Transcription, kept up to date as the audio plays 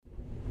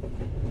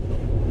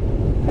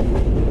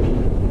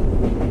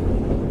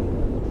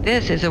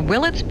This is a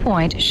Willets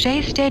Point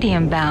Shea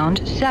Stadium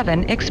bound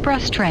 7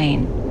 express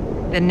train.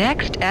 The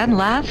next and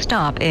last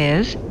stop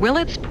is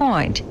Willets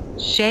Point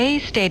Shea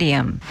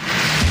Stadium.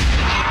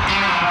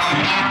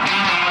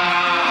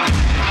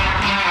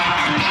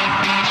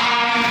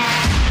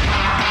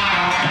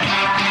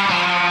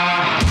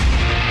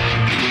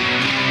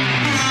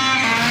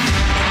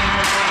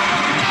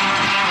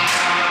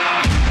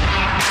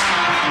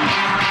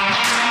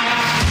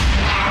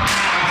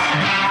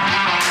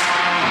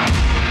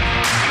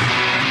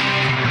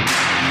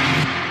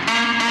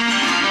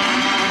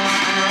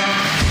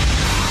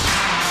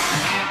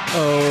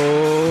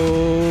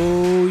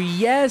 Oh,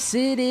 yes,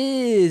 it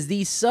is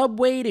the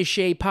Subway to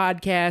Shea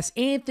podcast.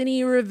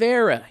 Anthony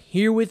Rivera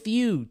here with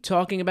you,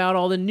 talking about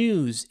all the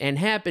news and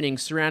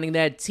happenings surrounding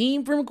that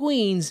team from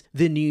Queens,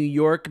 the New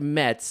York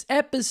Mets.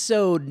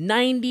 Episode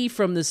 90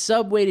 from the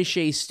Subway to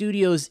Shea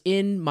studios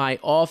in my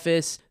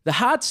office. The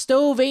hot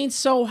stove ain't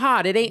so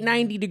hot. It ain't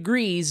 90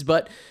 degrees,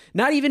 but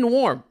not even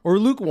warm or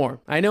lukewarm.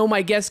 I know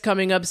my guest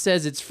coming up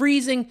says it's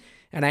freezing,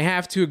 and I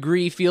have to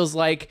agree, feels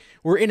like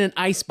we're in an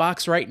ice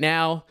box right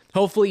now.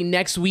 Hopefully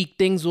next week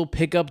things will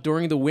pick up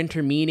during the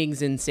winter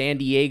meetings in San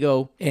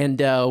Diego, and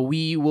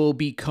we will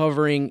be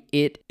covering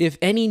it if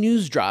any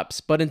news drops.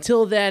 But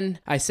until then,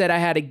 I said I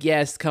had a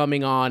guest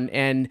coming on,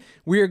 and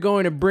we're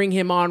going to bring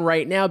him on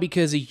right now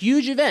because a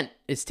huge event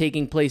is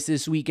taking place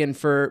this weekend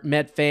for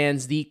Met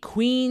fans. The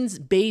Queens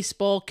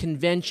Baseball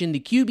Convention, the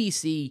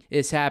QBC,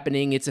 is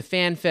happening. It's a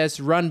fan fest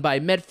run by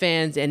Met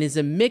fans and is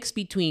a mix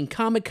between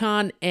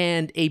Comic-Con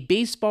and a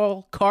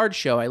baseball card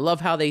show. I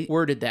love how they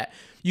worded that.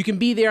 You can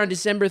be there on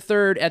December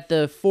 3rd at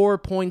the 4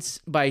 Points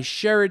by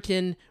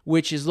Sheraton,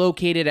 which is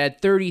located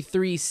at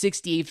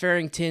 3368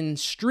 Farrington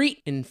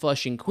Street in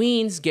Flushing,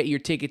 Queens. Get your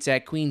tickets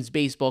at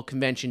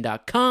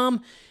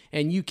queensbaseballconvention.com.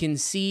 And you can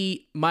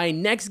see my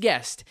next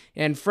guest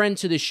and friend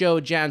to the show,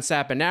 John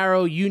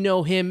Saponaro. You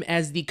know him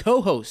as the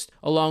co-host,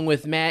 along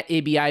with Matt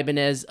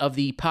Ibanez of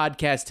the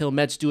podcast Till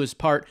Mets Do Us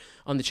Part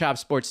on the Chop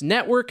Sports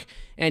Network.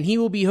 And he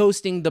will be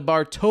hosting the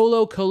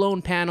Bartolo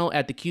Colon panel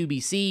at the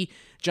QBC.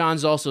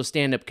 John's also a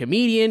stand-up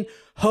comedian,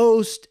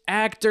 host,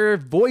 actor,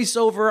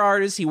 voiceover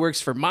artist. He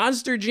works for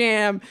Monster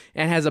Jam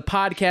and has a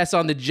podcast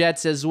on the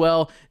Jets as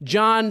well.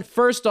 John,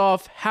 first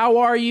off, how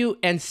are you?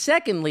 And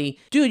secondly,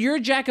 dude, you're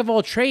a jack of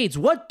all trades.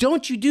 What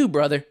don't you do,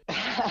 brother?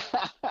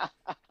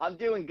 I'm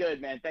doing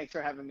good, man. Thanks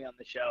for having me on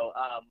the show.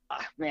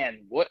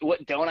 Man,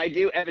 what don't I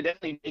do?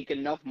 Evidently make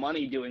enough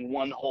money doing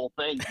one whole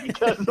thing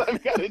because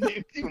I've got to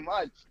do too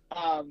much.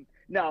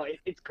 No,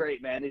 it's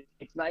great, man.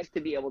 It's nice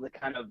to be able to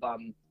kind of,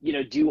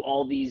 do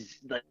all these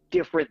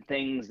different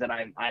things that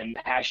I'm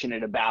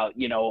passionate about.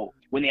 You know,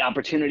 when the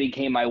opportunity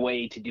came my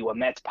way to do a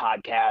Mets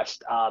podcast,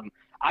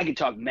 I could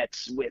talk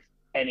Mets with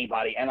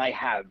anybody, and I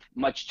have,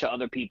 much to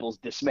other people's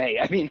dismay.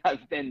 I mean,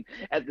 I've been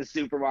at the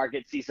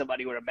supermarket, see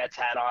somebody with a Mets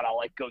hat on,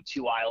 I'll go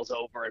 2 aisles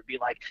over and be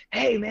like,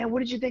 hey man, what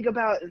did you think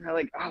about? And they're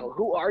like, oh,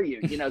 who are you?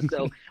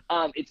 So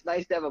it's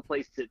nice to have a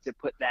place to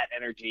put that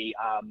energy.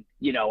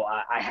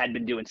 I had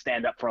been doing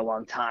stand-up for a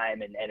long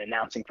time and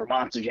announcing for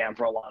Monster Jam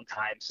for a long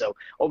time. So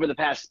over the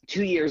past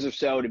 2 years or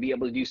so, to be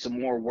able to do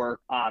some more work,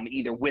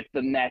 either with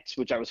the Mets,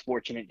 which I was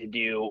fortunate to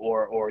do,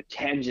 or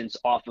tangents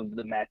off of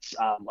the Mets,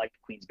 like the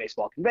Queens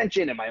Baseball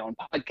Convention and my own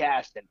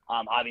podcast, and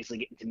obviously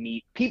getting to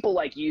meet people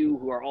like you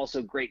who are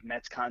also great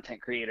Mets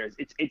content creators.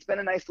 It's been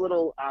a nice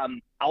little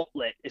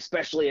outlet,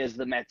 especially as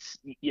the Mets,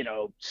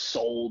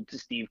 sold to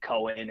Steve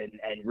Cohen and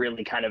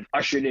really kind of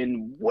ushered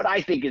in what I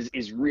think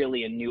is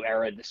really a new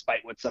era,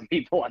 despite what some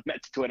people on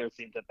Mets Twitter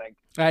seem to think.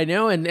 I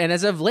know, and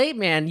as of late,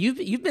 man,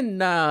 you've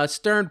been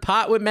stirring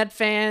pot with Met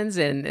fans,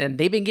 and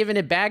they've been giving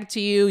it back to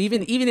you,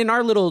 even in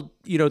our little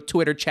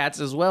Twitter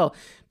chats as well.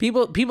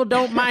 People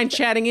don't mind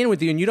chatting in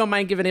with you, and you don't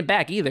mind giving it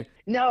back either.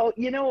 No,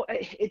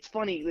 it's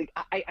funny.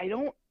 I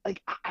don't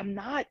I'm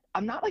not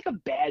like a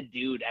bad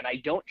dude, and I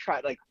don't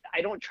try to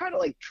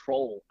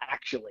troll,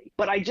 actually.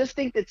 But I just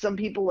think that some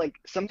people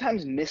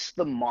sometimes miss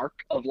the mark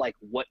of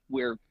what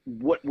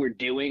we're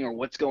doing or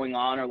what's going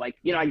on, or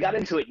I got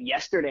into it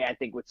yesterday, I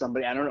think, with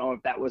somebody. I don't know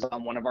if that was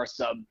on one of our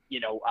sub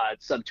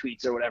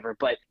tweets or whatever,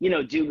 but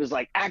dude was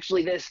like,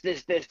 actually this,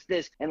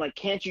 and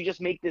can't you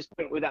just make this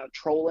point without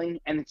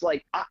trolling? And it's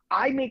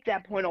I make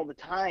that point all the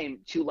time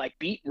to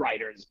beat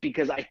writers,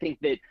 because I think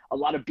that a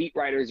lot of beat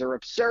writers are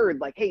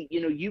absurd. Hey,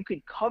 you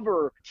could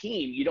cover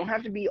team. You don't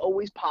have to be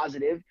always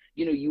positive.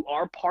 You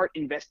are part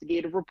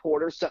investigative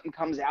reporter. Something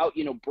comes out,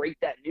 break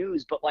that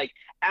news. But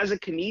as a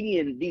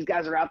comedian, these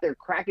guys are out there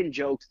cracking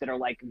jokes that are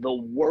the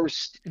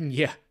worst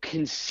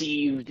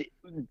conceived,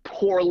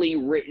 poorly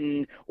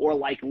written, or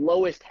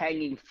lowest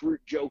hanging fruit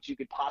jokes you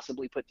could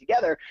possibly put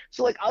together.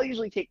 So I'll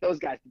usually take those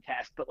guys to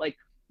task. But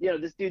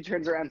this dude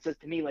turns around and says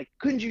to me, like,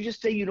 couldn't you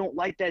just say you don't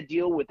like that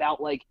deal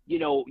without, like,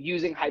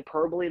 using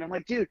hyperbole? And I'm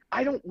like, dude,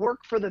 I don't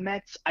work for the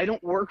Mets. I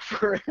don't work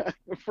for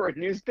for a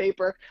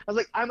newspaper. I was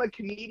like, I'm a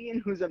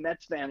comedian who's a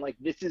Mets fan. Like,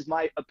 this is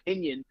my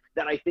opinion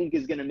that I think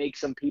is going to make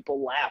some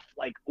people laugh.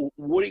 Like,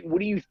 what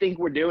do you think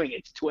we're doing?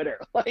 It's Twitter.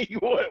 Like,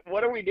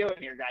 what are we doing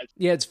here, guys?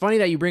 Yeah, it's funny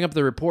that you bring up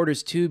the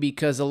reporters too,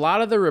 because a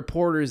lot of the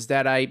reporters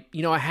that I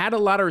had a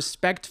lot of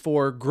respect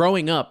for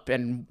growing up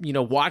and,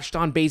 watched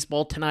on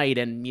Baseball Tonight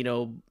and,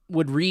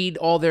 would read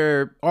all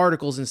their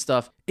articles and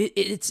stuff.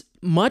 It's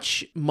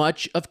much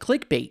of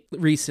clickbait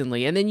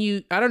recently. And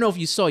then I don't know if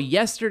you saw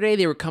yesterday,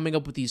 they were coming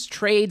up with these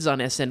trades on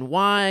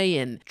SNY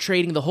and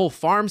trading the whole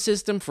farm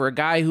system for a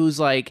guy who's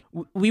like,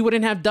 we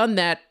wouldn't have done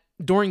that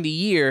during the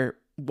year.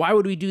 Why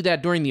would we do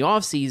that during the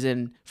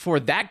offseason for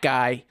that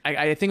guy?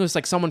 I think it was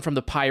like someone from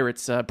the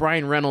Pirates,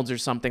 Brian Reynolds or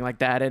something like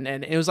that. And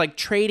it was like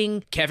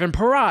trading Kevin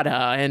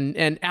Parada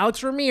and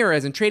Alex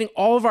Ramirez and trading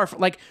all of our,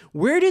 like,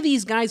 where do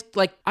these guys,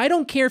 like, I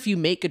don't care if you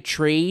make a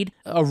trade,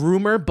 a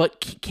rumor,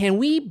 but can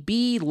we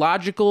be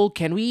logical?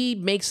 Can we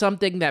make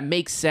something that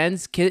makes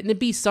sense? Can it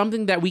be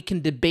something that we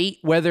can debate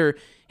whether,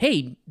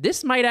 hey,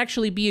 this might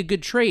actually be a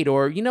good trade,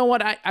 or you know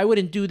what, I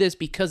wouldn't do this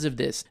because of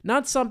this.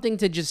 Not something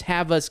to just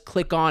have us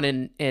click on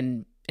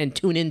and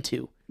tune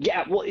into.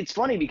 Yeah, well, it's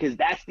funny because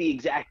that's the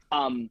exact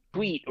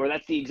tweet, or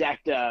that's the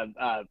exact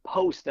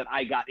post that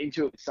I got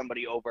into it with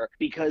somebody over.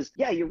 Because,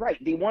 yeah, you're right.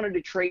 They wanted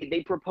to trade.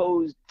 They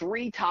proposed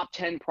 3 top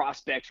 10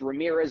 prospects,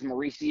 Ramirez,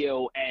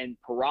 Mauricio, and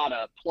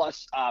Parada,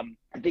 plus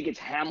I think it's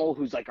Hamill,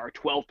 who's like our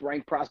 12th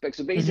ranked prospect.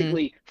 So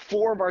basically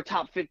 4 of our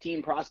top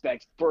 15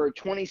 prospects for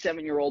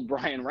 27-year-old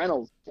Brian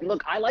Reynolds. And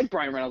look, I like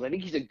Brian Reynolds. I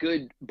think he's a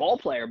good ball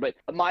player. But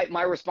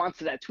my response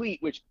to that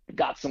tweet, which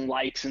got some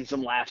likes and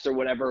some laughs or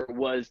whatever,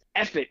 was,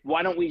 F it,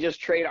 why don't we just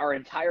trade our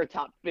entire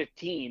top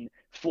 15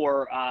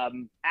 for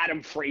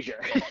Adam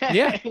Frazier?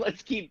 Yeah.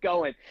 Let's keep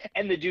going.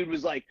 And the dude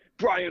was like,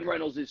 Brian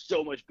Reynolds is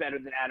so much better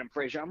than Adam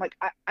Frazier. I'm like,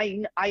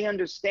 I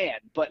understand,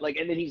 but like,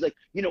 and then he's like,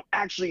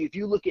 actually, if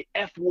you look at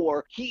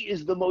FWAR, he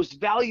is the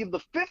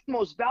 5th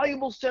most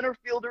valuable center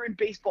fielder in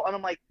baseball. And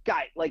I'm like,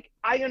 guy, like,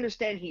 I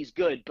understand he's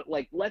good, but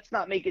like, let's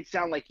not make it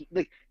sound like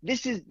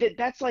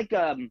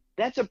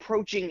that's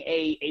approaching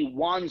a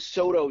Juan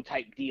Soto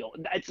type deal.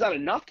 It's not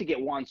enough to get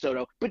Juan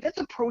Soto, but that's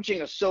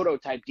approaching a Soto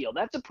type deal.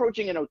 That's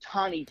approaching an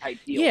Ohtani type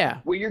deal. Yeah.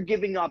 Where you're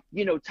giving up,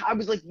 I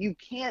was like, you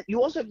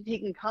also have to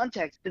take in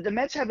context that the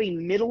Mets have a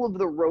middle of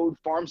the road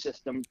farm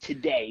system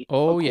today,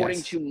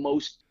 according to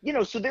most,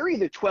 so they're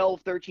either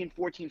 12, 13,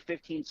 14,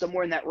 15,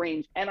 somewhere in that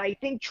range. And I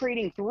think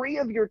trading 3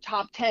 of your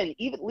top 10,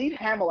 even leave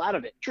Hamill out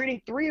of it,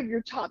 trading 3 of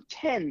your top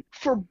 10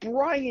 for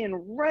Brian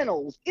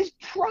Reynolds is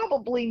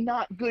probably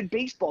not good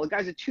baseball. The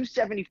guy's a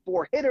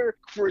 274 hitter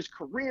for his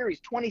career.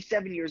 He's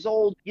 27 years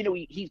old.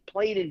 He's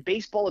played in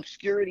baseball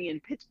obscurity in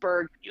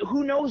Pittsburgh.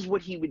 Who knows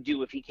what he would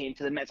do if he came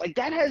to the Mets? Like,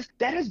 that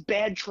has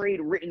bad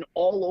trade written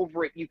all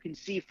over it. You can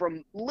see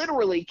from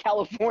literally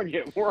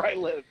California, where I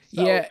live.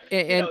 So, yeah,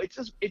 and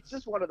it's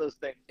just one of those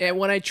things. And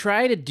when I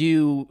try to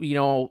do,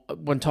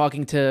 when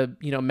talking to,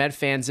 Met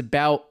fans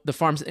about the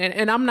farms,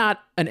 and I'm not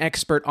an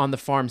expert on the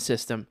farm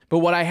system, but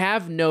what I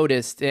have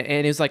noticed,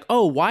 and it's like,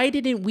 oh, why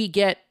didn't we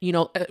get,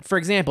 for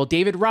example,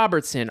 David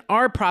Robertson,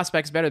 our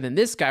prospect's better than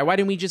this guy. Why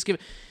didn't we just give...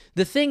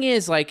 The thing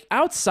is, like,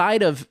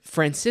 outside of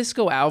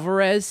Francisco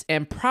Alvarez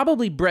and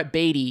probably Brett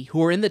Beatty,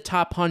 who are in the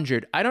top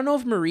 100, I don't know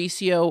if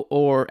Mauricio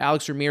or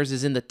Alex Ramirez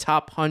is in the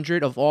top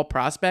 100 of all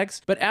prospects,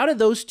 but out of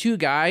those 2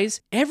 guys,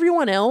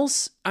 everyone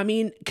else, I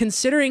mean,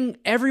 considering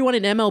everyone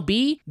in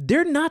MLB,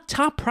 they're not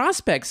top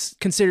prospects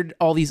considered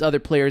all these other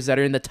players that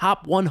are in the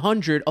top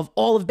 100 of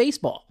all of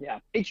baseball. Yeah,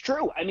 it's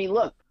true. I mean,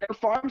 look, their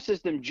farm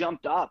system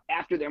jumped up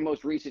after their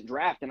most recent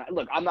draft. And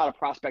look, I'm not a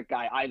prospect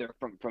guy either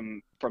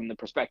from the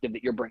perspective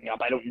that you're bringing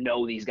up. I don't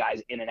know these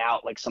guys in and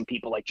out like some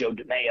people like Joe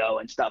DeMayo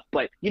and stuff.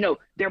 But,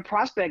 their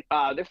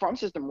farm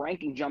system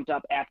ranking jumped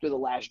up after the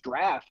last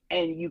draft.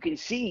 And you can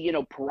see,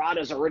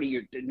 Parada's already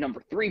your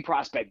number 3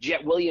 prospect.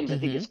 Jet Williams, I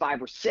think, is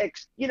 5 or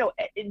 6.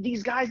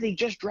 These guys they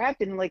just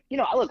drafted, and like,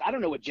 look, I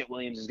don't know what Jet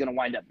Williams is going to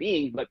wind up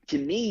being, but to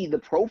me, the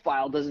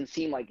profile doesn't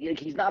seem like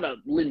he's not a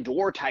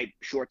Lindor type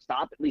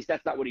shortstop. At least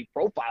that's not what he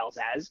profiles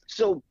as.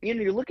 So,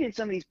 you're looking at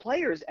some of these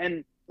players,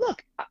 and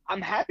look,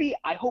 I'm happy.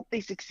 I hope they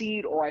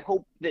succeed, or I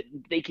hope that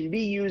they can be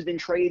used in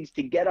trades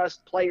to get us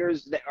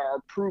players that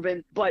are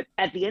proven. But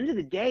at the end of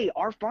the day,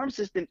 our farm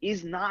system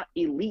is not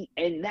elite.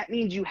 And that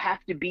means you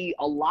have to be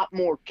a lot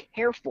more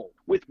careful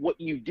with what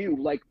you do.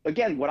 Like,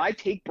 again, would I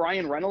take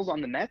Brian Reynolds on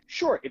the Mets?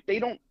 Sure. If they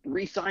don't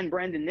re-sign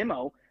Brandon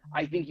Nimmo,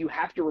 I think you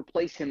have to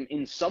replace him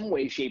in some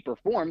way, shape, or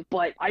form.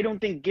 But I don't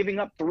think giving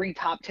up 3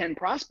 top 10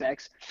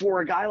 prospects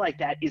for a guy like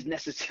that is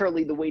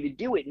necessarily the way to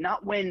do it.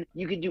 Not when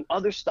you can do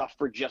other stuff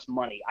for just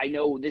money. I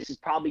know this is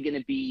probably going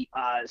to be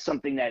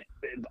something that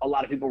a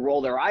lot of people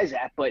roll their eyes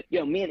at. But,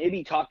 me and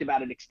Ibby talked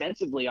about it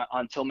extensively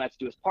on Till Mets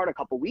Do Us Part a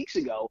couple weeks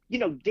ago.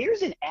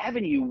 There's an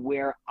avenue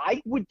where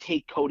I would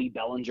take Cody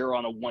Bellinger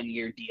on a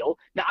 1-year deal.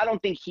 Now, I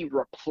don't think he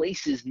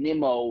replaces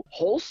Nimmo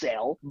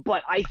wholesale,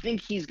 but I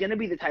think he's going to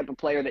be the type of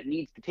player that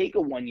needs to take take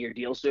a one-year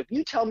deal. So if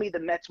you tell me the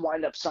Mets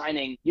wind up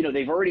signing,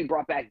 they've already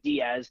brought back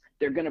Diaz,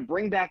 they're going to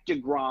bring back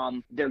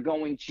DeGrom, they're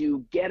going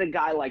to get a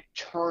guy like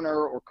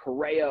Turner or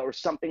Correa or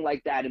something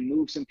like that and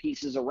move some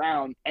pieces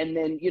around. And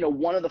then,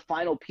 one of the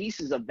final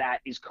pieces of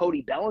that is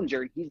Cody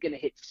Bellinger. He's going to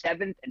hit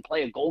seventh and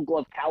play a Gold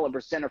Glove caliber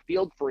center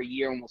field for a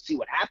year, and we'll see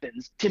what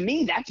happens. To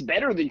me, that's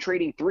better than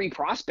trading 3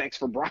 prospects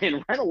for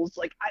Brian Reynolds.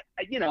 Like,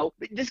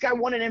 this guy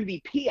won an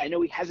MVP. I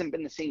know he hasn't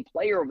been the same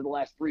player over the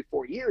last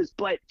 3-4 years,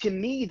 but to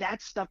me,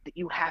 that's stuff that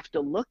you have to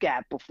look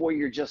at before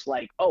you're just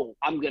like, oh,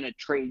 I'm going to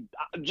trade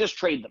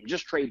them.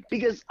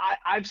 Because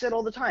I've said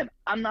all the time,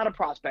 I'm not a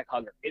prospect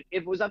hugger. If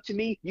it was up to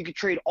me, you could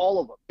trade all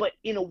of them, but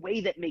in a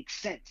way that makes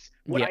sense.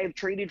 Would I have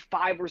traded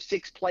 5 or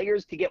 6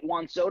 players to get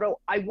Juan Soto?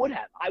 I would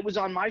have. I was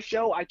on my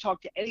show. I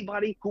talked to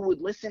anybody who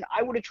would listen.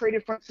 I would have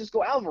traded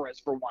Francisco Alvarez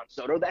for Juan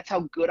Soto. That's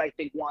how good I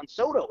think Juan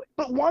Soto is.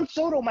 But Juan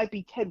Soto might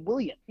be Ted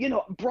Williams.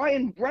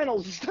 Brian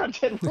Reynolds is not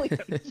Ted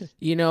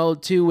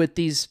Williams. Too, with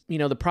these,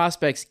 the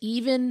prospects,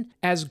 even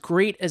as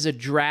great as a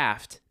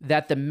draft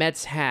that the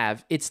Mets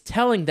have, it's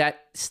telling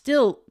that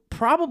still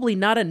probably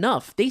not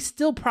enough. They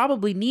still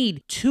probably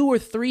need 2 or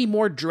 3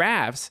 more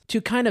drafts to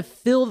kind of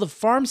fill the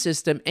farm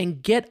system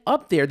and get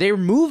up there. They're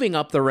moving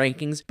up the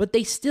rankings, but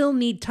they still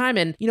need time.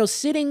 And,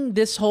 sitting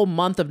this whole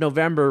month of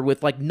November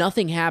with like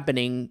nothing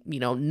happening,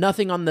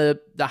 nothing on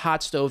the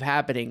hot stove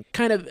happening,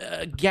 kind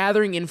of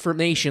gathering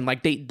information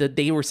like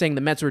they were saying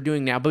the Mets were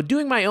doing now, but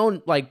doing my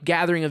own like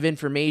gathering of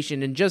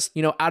information and just,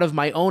 out of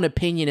my own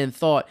opinion and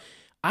thought,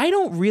 I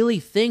don't really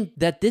think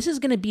that this is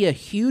going to be a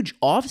huge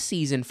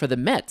offseason for the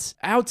Mets.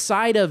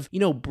 Outside of,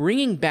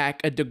 bringing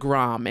back a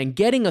DeGrom and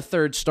getting a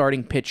third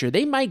starting pitcher,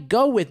 they might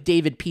go with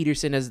David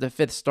Peterson as the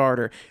 5th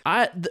starter.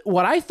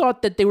 What I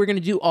thought that they were going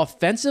to do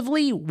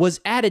offensively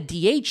was add a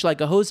DH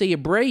like a Jose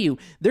Abreu.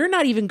 They're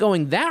not even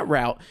going that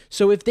route.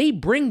 So if they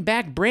bring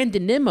back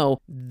Brandon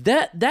Nimmo,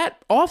 that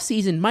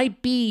offseason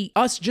might be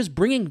us just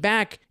bringing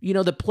back,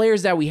 the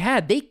players that we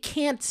had. They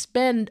can't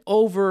spend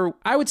over,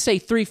 I would say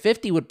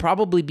 $350 would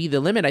probably be the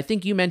limit. I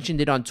think you mentioned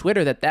it on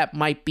Twitter that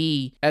might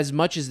be as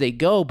much as they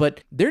go,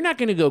 but they're not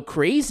going to go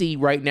crazy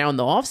right now in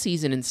the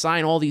offseason and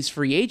sign all these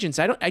free agents.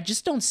 I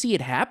just don't see it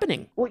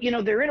happening. Well,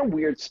 they're in a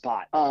weird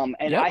spot.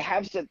 I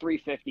have said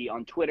 350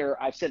 on Twitter.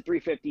 I've said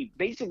 350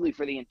 basically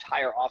for the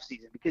entire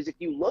offseason, because if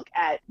you look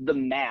at the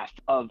math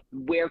of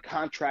where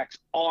contracts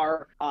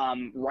are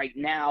right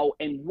now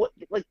and look,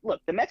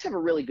 the Mets have a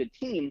really good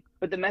team,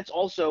 but the Mets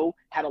also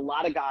had a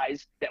lot of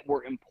guys that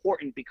were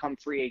important become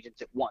free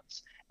agents at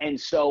once. And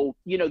so,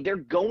 they're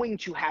going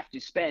to have to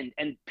spend,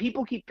 and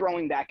people keep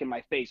throwing back in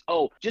my face,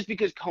 oh, just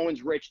because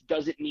Cohen's rich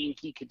doesn't mean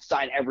he can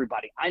sign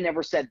everybody. I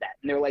never said that.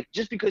 And they're like,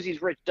 just because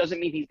he's rich doesn't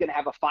mean he's going to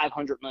have a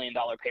 $500 million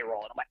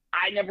payroll. And I'm like,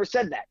 I never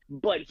said that.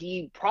 But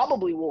he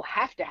probably will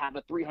have to have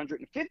a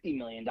 $350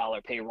 million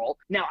payroll.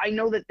 Now, I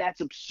know that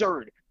that's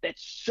absurd.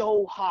 That's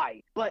so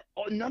high. But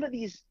none of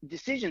these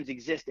decisions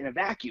exist in a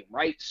vacuum,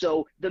 right?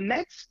 So the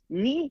Mets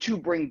need to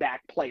bring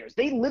back players.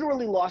 They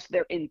literally lost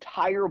their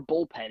entire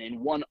bullpen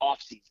in one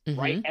offseason,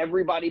 right?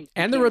 Everybody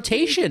and the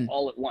rotation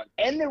all at once.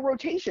 And their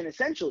rotation,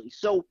 essentially.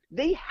 So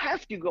they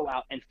have to go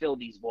out and fill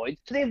these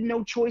voids. So they have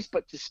no choice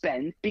but to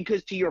spend,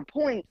 because to your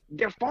point,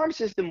 their farm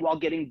system, while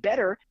getting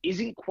better,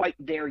 isn't quite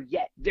there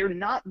yet. They're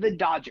not the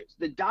Dodgers.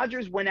 The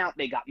Dodgers went out,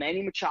 they got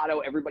Manny Machado.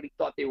 Everybody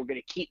thought they were going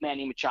to keep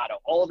Manny Machado.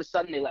 All of a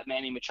sudden, they let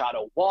Manny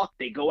Machado walk.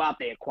 They go out,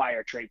 they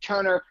acquire Trey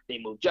Turner, they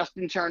move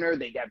Justin Turner,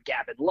 they have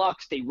Gavin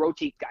Lux, they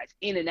rotate guys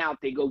in and out.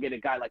 They go get a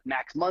guy like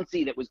Max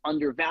Muncy that was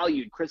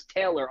undervalued, Chris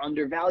Taylor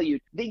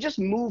undervalued. They just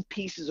move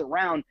pieces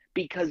around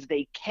because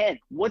they can.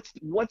 What's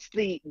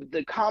the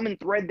common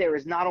thread there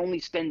is not only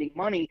spending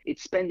money,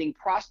 it's spending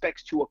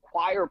prospects to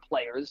acquire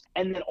players,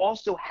 and then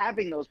also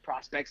having those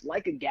prospects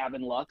like a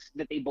Gavin Lux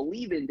that they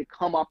believe in to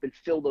come up and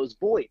fill those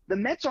voids. The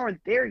Mets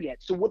aren't there yet,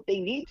 so what they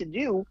need to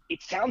do,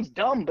 it sounds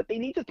dumb, but they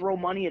need to throw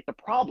money at the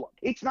problem.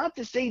 It's not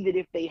to say that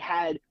if they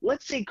had,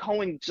 let's say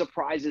Cohen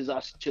surprises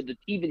us to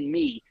even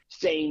me,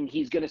 saying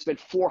he's going to spend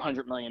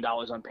 $400 million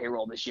on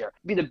payroll this year,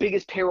 be the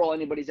biggest payroll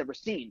anybody's ever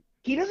seen.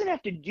 He doesn't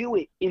have to do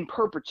it in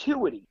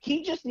perpetuity.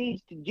 He just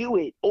needs to do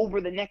it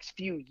over the next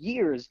few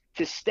years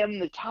to stem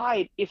the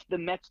tide if the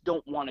Mets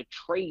don't want to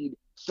trade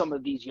some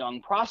of these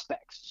young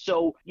prospects.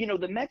 So,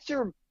 the Mets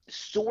are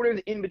sort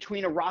of in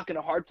between a rock and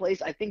a hard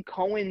place. I think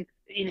Cohen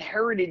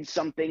inherited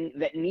something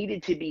that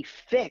needed to be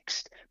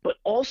fixed, but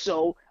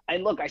also,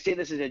 and look, I say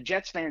this as a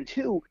Jets fan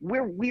too,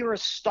 we're a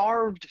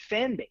starved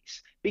fan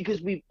base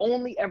because we've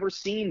only ever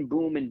seen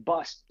boom and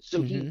bust.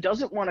 So he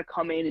doesn't want to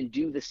come in and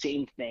do the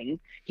same thing.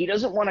 He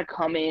doesn't want to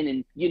come in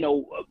and,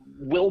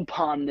 will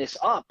pawn this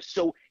up.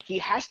 So he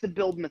has to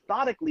build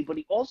methodically, but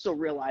he also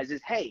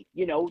realizes, hey,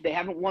 they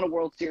haven't won a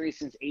World Series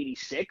since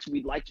 '86.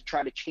 We'd like to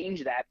try to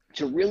change that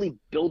to really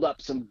build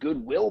up some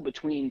goodwill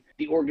between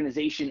the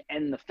organization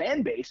and the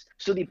fan base.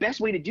 So the best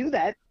way to do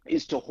that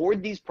is to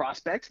hoard these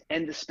prospects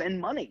and to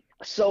spend money.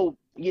 So,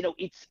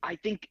 I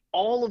think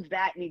all of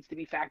that needs to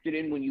be factored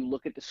in when you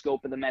look at the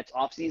scope of the Mets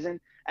offseason.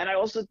 And I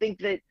also think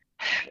that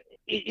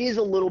it is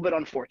a little bit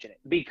unfortunate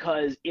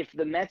because if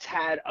the Mets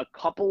had a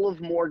couple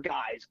of more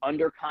guys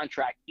under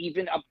contract,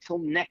 even up till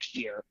next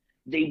year,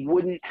 they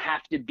wouldn't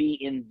have to be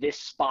in this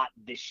spot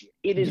this year.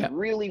 It is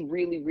really,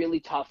 really, really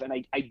tough. And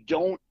I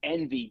don't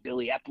envy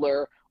Billy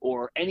Epler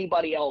or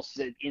anybody else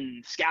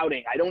in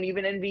scouting. I don't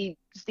even envy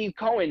Steve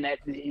Cohen that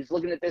he's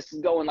looking at this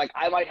and going like,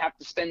 I might have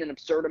to spend an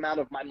absurd amount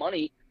of my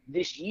money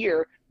this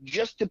year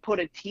just to put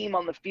a team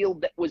on the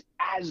field that was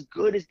as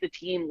good as the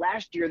team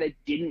last year that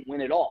didn't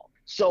win at all.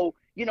 So,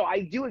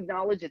 I do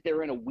acknowledge that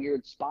they're in a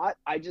weird spot.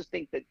 I just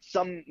think that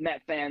some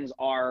Met fans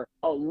are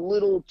a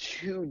little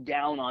too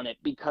down on it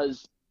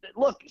because,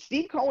 look,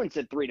 Steve Cohen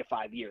said 3 to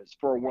 5 years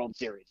for a World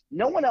Series.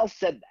 No one else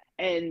said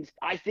that. And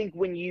I think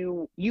when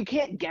you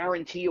can't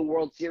guarantee a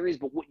World Series,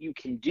 but what you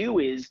can do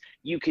is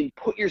you can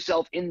put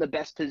yourself in the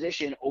best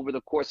position over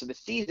the course of a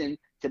season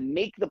to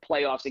make the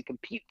playoffs and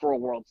compete for a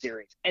World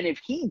Series. And if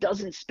he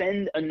doesn't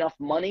spend enough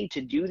money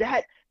to do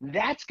that,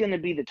 that's going to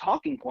be the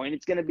talking point.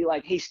 It's going to be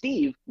like, hey,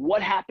 Steve,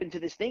 what happened to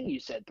this thing you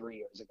said 3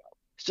 years ago?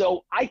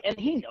 So and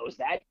he knows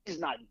that. He's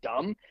not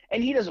dumb,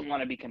 and he doesn't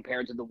want to be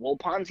compared to the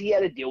Wilpons. He had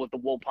to deal with the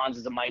Wilpons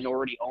as a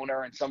minority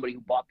owner and somebody who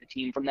bought the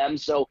team from them.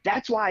 So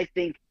that's why I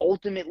think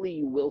ultimately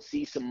you will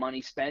see some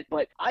money spent.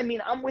 But I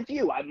mean, I'm with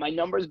you. My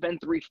number's been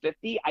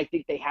 350. I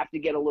think they have to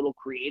get a little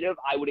creative.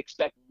 I would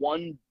expect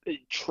one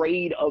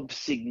trade of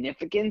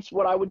significance,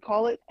 what I would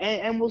call it,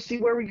 and we'll see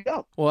where we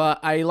go. Well,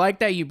 I like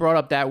that you brought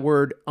up that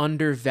word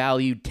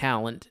undervalued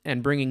talent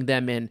and bringing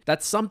them in.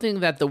 That's something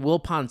that the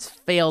Wilpons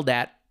failed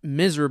at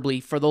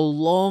miserably for the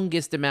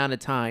longest amount of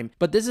time.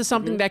 But this is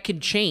something that can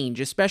change,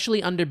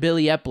 especially under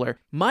Billy Epler.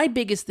 My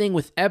biggest thing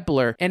with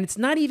Epler, and it's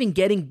not even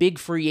getting big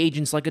free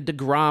agents like a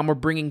DeGrom or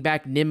bringing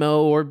back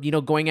Nimmo or,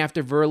 going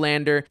after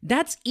Verlander.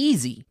 That's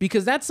easy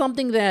because that's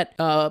something that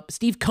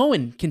Steve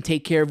Cohen can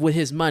take care of with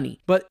his money.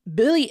 But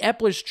Billy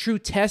Epler's true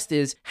test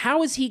is,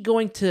 how is he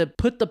going to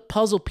put the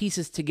puzzle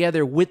pieces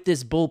together with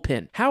this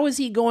bullpen? How is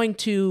he going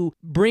to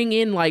bring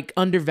in like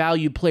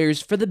undervalued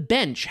players for the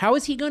bench? How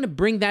is he going to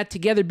bring that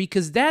together?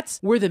 Because that's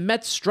where the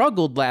Mets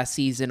struggled last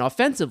season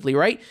offensively,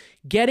 right?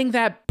 Getting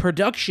that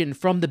production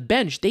from the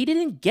bench. They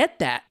didn't get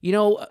that.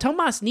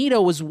 Tomas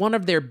Nido was one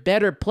of their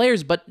better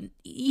players, but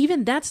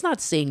even that's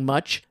not saying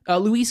much.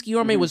 Luis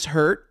Guillorme was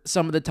hurt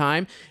some of the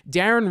time.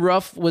 Darren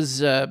Ruff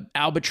was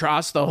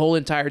albatross the whole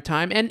entire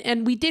time.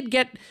 And we did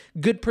get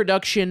good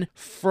production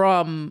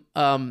from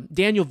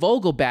Daniel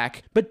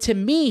Vogelback. But to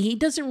me, he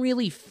doesn't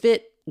really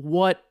fit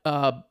what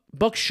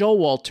Buck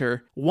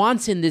Showalter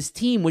wants in this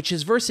team, which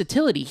is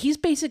versatility. He's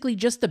basically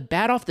just a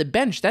bat off the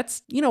bench.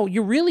 That's,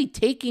 you're really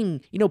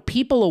taking,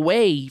 people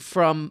away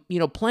from,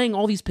 playing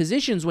all these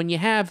positions when you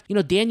have,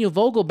 Daniel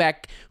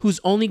Vogelback, who's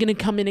only going to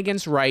come in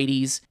against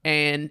righties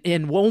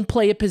and won't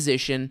play a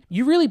position.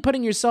 You're really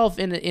putting yourself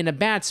in a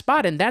bad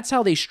spot, and that's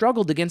how they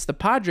struggled against the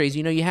Padres.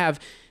 You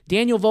have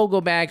Daniel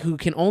Vogelback, who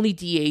can only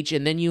DH,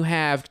 and then you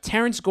have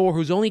Terrence Gore,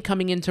 who's only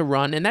coming in to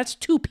run, and that's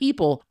two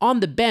people on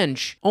the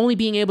bench only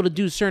being able to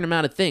do a certain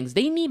amount of things.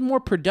 They need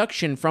more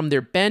production from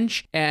their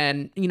bench,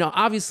 and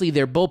obviously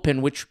their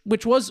bullpen,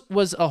 which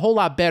was a whole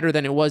lot better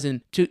than it was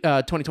in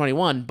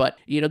 2021. But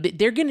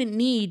they're going to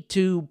need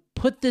to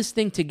put this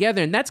thing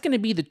together, and that's going to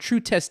be the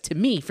true test to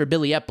me for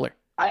Billy Epler.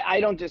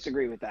 I don't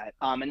disagree with that.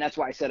 And that's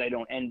why I said I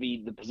don't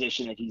envy the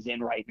position that he's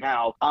in right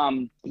now.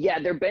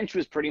 Their bench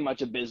was pretty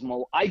much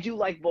abysmal. I do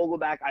like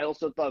Vogelback. I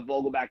also thought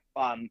Vogelback,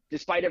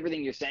 despite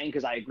everything you're saying,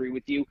 because I agree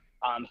with you,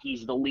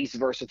 he's the least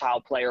versatile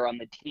player on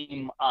the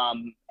team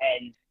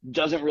and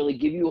doesn't really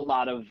give you a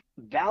lot of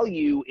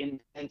value in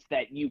the sense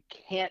that you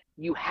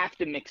have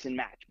to mix and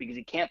match because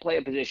he can't play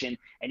a position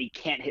and he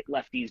can't hit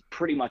lefties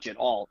pretty much at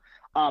all.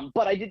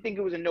 But I did think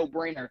it was a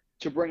no-brainer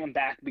to bring him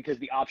back because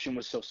the option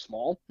was so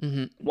small.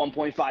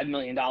 $1.5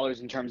 million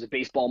in terms of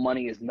baseball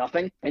money is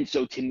nothing. And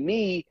so to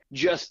me,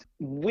 just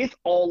with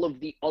all of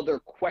the other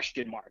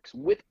question marks,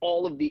 with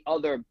all of the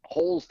other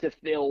holes to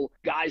fill,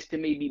 guys to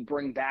maybe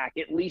bring back,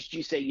 at least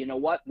you say, you know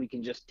what, we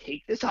can just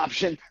take this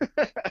option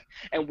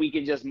and we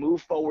can just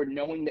move forward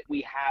knowing that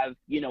we have,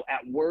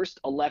 at worst,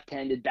 a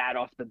left-handed bat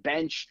off the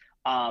bench.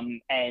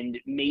 And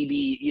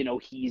maybe,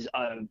 he's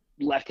a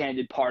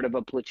left-handed part of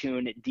a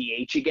platoon at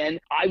DH again.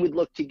 I would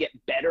look to get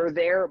better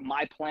there.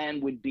 My plan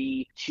would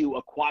be to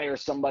acquire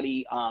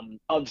somebody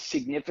of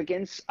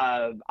significance.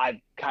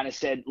 I've kind of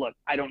said, look,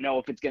 I don't know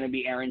if it's going to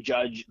be Aaron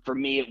Judge. For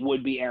me, it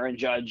would be Aaron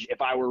Judge.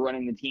 If I were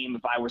running the team,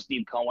 if I were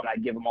Steve Cohen,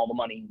 I'd give him all the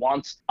money he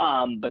wants.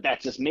 But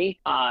that's just me.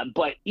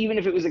 But even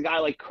if it was a guy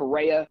like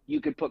Correa,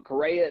 you could put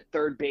Correa at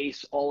third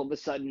base. All of a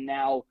sudden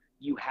now,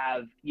 you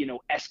have,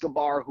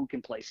 Escobar who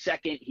can play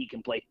second. He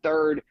can play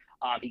third.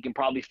 He can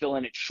probably fill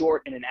in at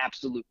short in an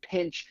absolute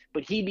pinch.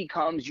 But he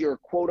becomes your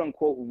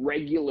quote-unquote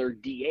regular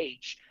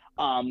DH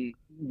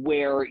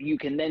where you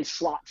can then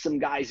slot some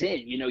guys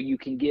in. You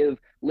can give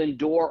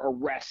Lindor a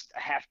rest, a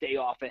half day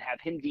off, and have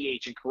him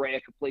DH, and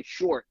Correa can play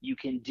short. You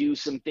can do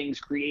some things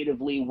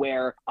creatively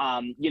where,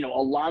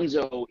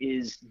 Alonso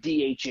is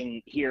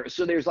DHing here.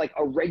 So there's like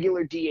a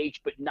regular DH,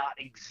 but not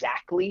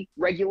exactly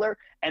regular.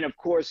 And of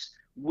course,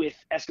 with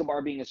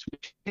Escobar being a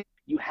switch,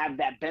 you have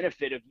that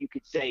benefit of, you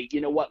could say,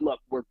 you know what, look,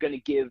 we're going to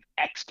give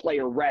X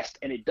player rest,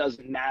 and it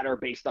doesn't matter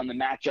based on the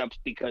matchups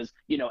because,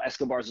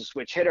 Escobar's a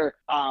switch hitter.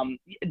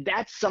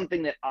 That's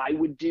something that I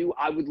would do.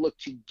 I would look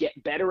to get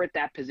better at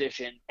that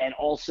position. And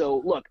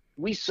also, look,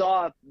 we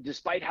saw,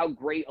 despite how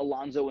great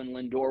Alonso and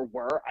Lindor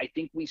were, I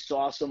think we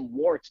saw some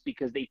warts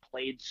because they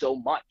played so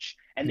much.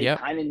 And they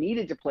kind of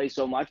needed to play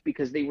so much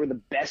because they were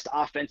the best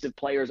offensive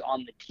players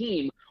on the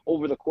team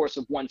over the course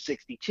of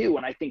 162.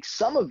 And I think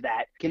some of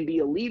that can be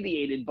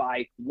alleviated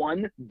by,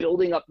 one,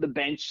 building up the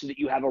bench so that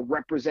you have a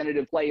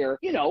representative player,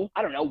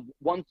 I don't know,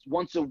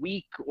 once a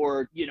week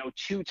or,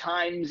 2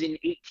 times in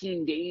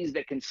 18 days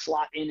that can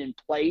slot in and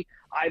play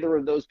either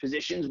of those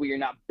positions where you're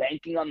not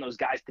banking on those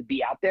guys to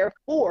be out there,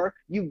 or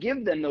you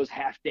give them those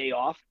half day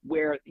off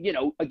where,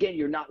 again,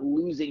 you're not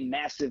losing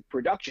massive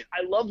production.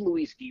 I love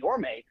Luis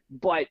Guillorme,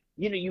 but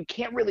you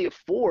can't really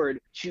afford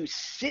to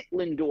sit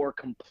Lindor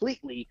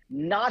completely,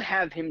 not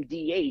have him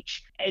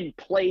DH, and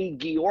play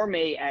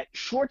Guillorme at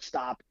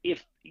shortstop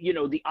if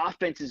the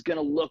offense is going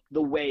to look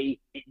the way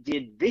it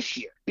did this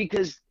year.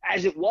 Because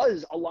as it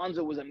was,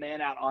 Alonso was a man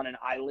out on an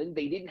island.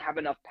 They didn't have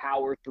enough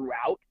power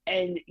throughout.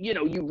 And,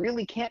 you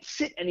really can't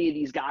sit any of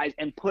these guys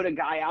and put a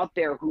guy out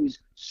there who's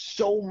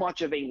so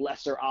much of a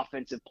lesser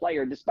offensive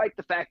player, despite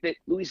the fact that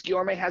Luis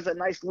Guillorme has a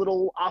nice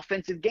little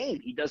offensive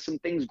game. He does some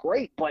things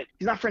great, but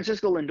he's not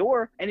Francisco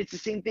Lindor. And it's the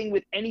same thing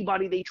with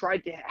anybody they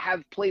tried to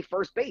have play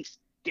first base.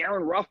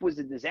 Darren Ruff was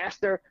a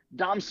disaster.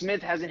 Dom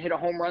Smith hasn't hit a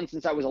home run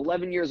since I was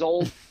 11 years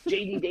old.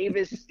 J.D.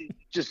 Davis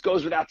just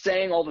goes without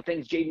saying all the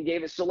things J.D.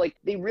 Davis. So,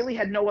 they really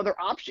had no other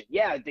option.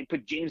 Yeah, they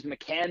put James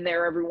McCann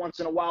there every once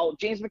in a while.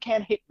 James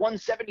McCann hit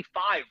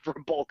 175 for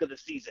a bulk of the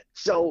season.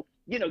 So,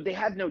 they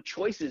have no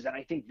choices. And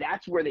I think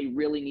that's where they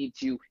really need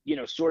to,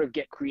 sort of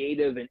get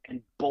creative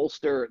and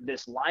bolster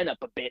this lineup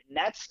a bit. And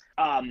that's,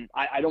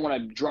 I don't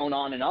want to drone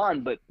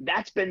on, but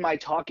that's been my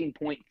talking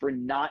point for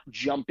not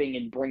jumping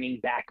and bringing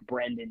back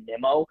Brandon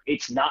Nimmo.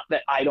 It's not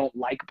that I don't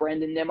like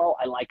Brandon Nimmo.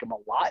 I like him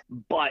a lot,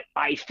 but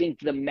I think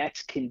the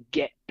Mets can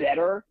get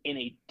better in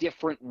a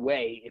different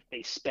way if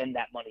they spend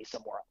that money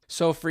somewhere else.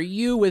 So for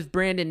you with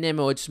Brandon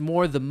Nimmo, it's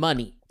more the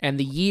money and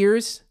the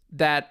years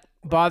that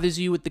bothers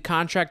you with the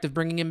contract of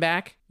bringing him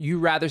back? You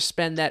rather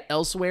spend that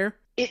elsewhere?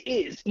 It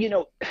is.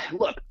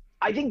 Look,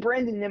 I think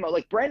Brandon Nimmo,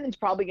 Brandon's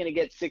probably going to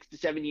get 6 to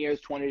 7 years,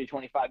 $20 to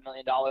 $25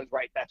 million,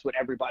 right? That's what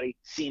everybody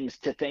seems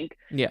to think.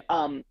 Yeah.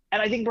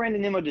 And I think Brandon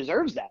Nimmo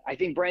deserves that. I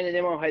think Brandon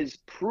Nimmo has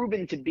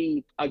proven to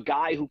be a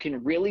guy who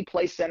can really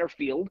play center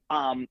field.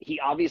 He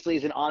obviously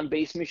is an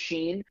on-base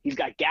machine. He's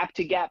got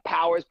gap-to-gap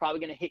power. He's probably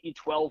going to hit you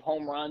 12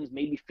 home runs,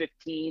 maybe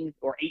 15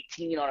 or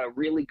 18 on a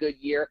really good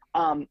year.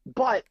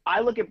 But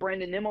I look at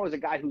Brandon Nimmo as a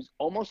guy who's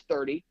almost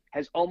 30,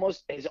 has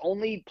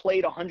only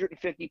played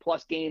 150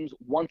 plus games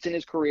once in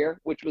his career,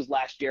 which was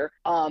last year.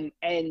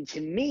 And to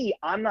me,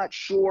 I'm not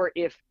sure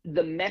if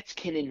the Mets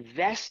can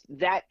invest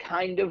that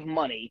kind of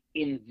money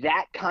in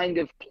that kind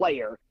of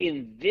player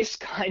in this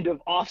kind of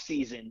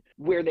offseason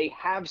where they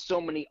have so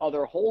many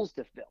other holes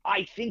to fill.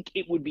 I think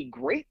it would be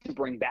great to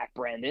bring back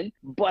Brandon,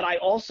 but I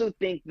also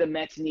think the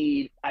Mets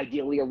need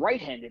ideally a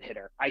right-handed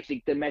hitter. I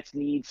think the Mets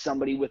need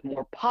somebody with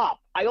more pop.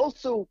 I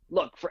also,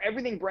 look, for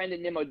everything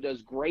Brandon Nimmo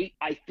does great,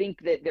 I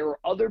think that there are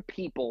other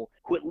people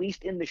who, at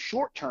least in the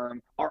short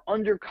term, are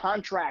under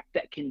contract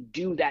that can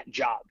do that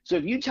job. So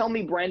if you tell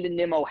me Brandon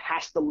Nimmo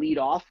has to lead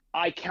off,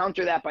 I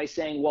counter that by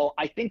saying, well,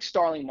 I think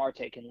Starling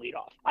Marte can lead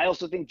off. I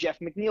also think Jeff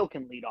McNeil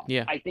can lead off.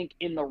 Yeah. I think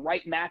in the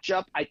right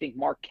matchup, I think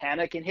Mark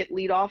Canha can hit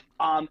lead off.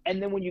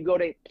 And then when you go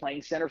to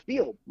playing center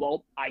field,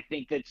 well, I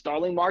think that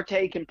Starling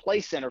Marte can play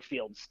center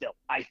field still.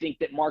 I think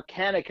that Mark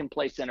Canha can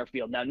play center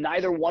field. Now,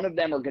 neither one of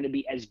them are going to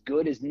be as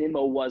good as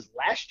Nimmo was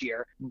last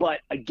year. But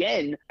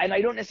again, and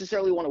I don't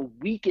necessarily want to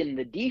weaken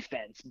the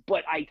defense,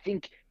 but I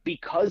think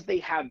because they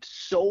have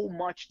so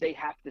much they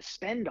have to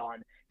spend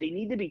on, they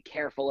need to be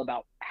careful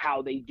about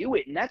how they do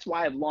it. And that's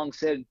why I've long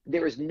said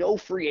there is no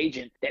free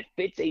agent that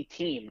fits a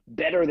team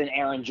better than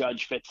Aaron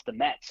Judge fits the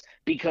Mets,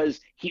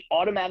 because he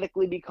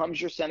automatically becomes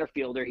your center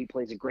fielder. He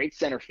plays a great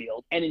center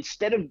field. And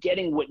instead of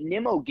getting what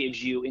Nimmo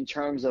gives you in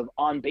terms of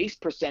on-base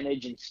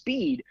percentage and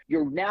speed,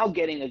 you're now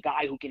getting a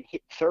guy who can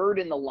hit third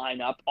in the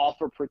lineup,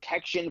 offer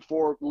protection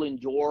for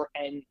Lindor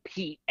and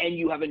Pete, and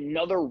you have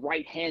another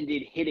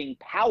right-handed hitting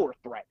power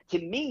threat. To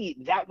me,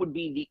 that would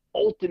be the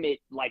ultimate,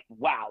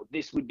 wow,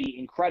 this would be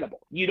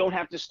incredible. You don't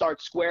have to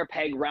start square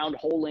peg round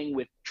holing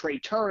with Trey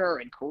Turner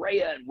and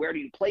Correa, and where do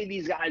you play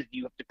these guys? Do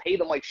you have to pay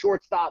them like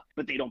shortstop,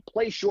 but they don't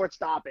play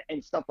shortstop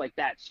and stuff like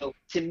that? So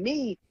to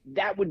me,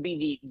 that would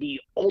be the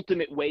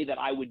ultimate way that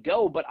I would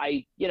go. But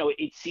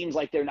it seems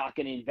like they're not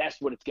going to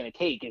invest what it's going to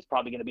take. It's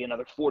probably going to be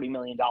another $40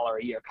 million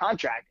a year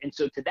contract. And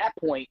so to that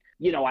point,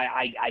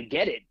 I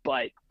get it.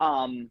 But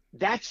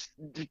that's,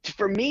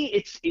 for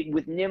me,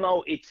 with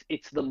Nimmo,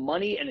 it's the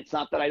money, and it's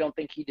not that I don't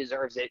think he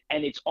deserves it.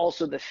 And it's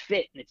also the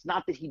fit. And it's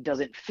not that he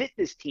doesn't fit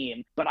this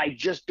team, but I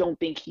just don't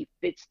think he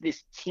fits it's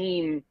this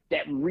team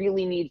that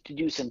really needs to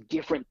do some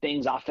different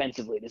things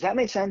offensively. Does that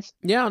make sense?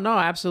 Yeah, no,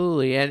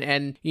 absolutely.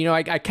 And you know,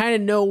 I kind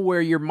of know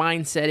where your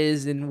mindset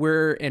is and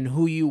where and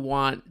who you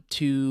want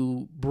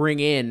to bring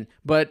in.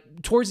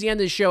 But towards the end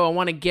of the show, I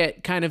want to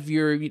get kind of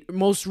your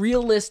most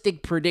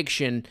realistic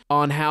prediction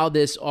on how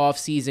this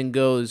offseason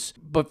goes.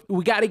 But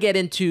we got to get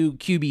into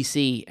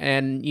QBC,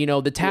 and you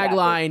know, the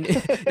tagline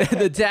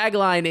the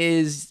tagline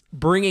is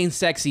bringing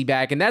sexy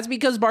back, and that's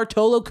because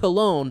Bartolo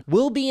Colon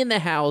will be in the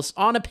house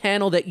on a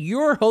panel that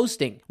you're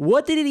hosting.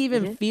 What did it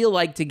even feel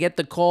like to get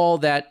the call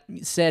that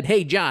said,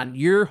 "Hey, John,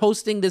 you're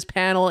hosting this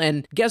panel,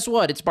 and guess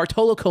what? It's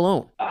Bartolo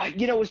Colon."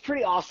 You know, it was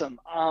pretty awesome.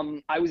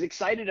 I was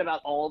excited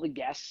about all the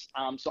guests.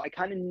 So I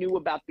kind of knew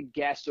about the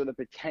guests or the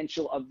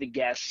potential of the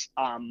guests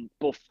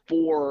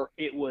before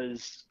it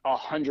was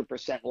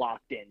 100%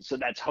 locked in. So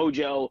that's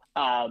Hojo,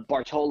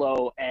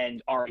 Bartolo,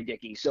 and Ari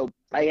Dickey. So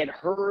I had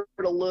heard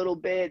a little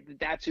bit that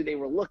that's who they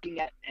were looking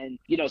at. And,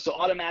 you know, so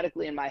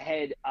automatically in my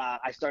head,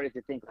 I started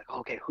to think like,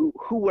 okay, who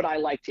would I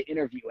like to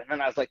interview? And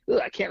then I was like,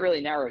 I can't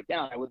really narrow it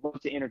down. I would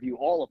love to interview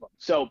all of them.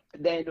 So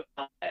then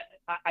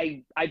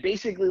I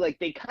basically, like,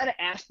 they kind of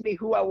asked me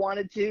who I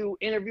wanted to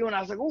interview, and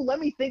I was like, let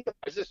me think. I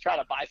was just trying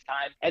to buy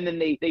time. And then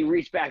they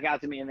reached back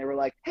out to me, and they were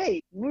like,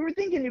 hey, we were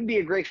thinking it'd be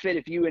a great fit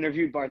if you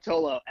interviewed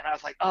Bartolo. And I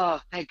was like,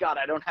 oh, thank God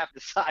I don't have to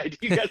decide.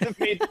 You guys have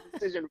made the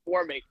decision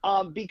for me.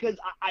 Because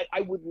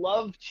I would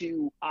love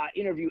to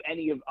interview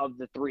any of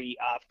the three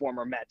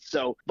former Mets.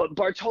 So, but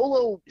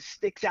Bartolo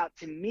sticks out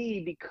to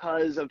me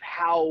because of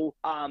how,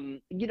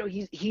 you know,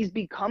 he's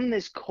become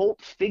this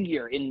cult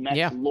figure in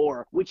Mets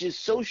lore, which is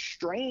so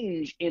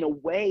strange in a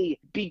way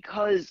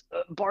because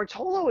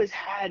Bartolo has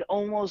had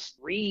almost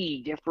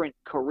 3 different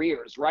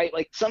careers, right?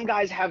 Like some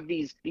guys have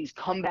these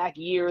comeback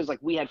years. Like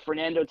we had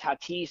Fernando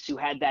Tatis, who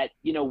had that,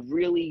 you know,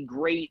 really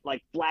great,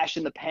 like flash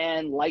in the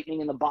pan,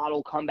 lightning in the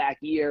bottle comeback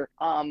year.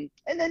 And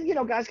then, you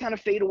know, guys kind of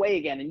fade away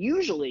again. And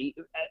usually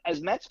as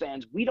Mets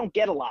fans, we don't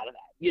get a lot of that.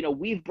 You know,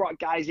 we've brought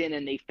guys in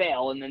and they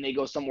fail and then they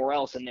go somewhere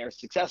else and they're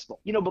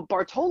successful. You know, but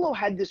Bartolo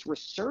had this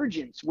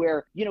resurgence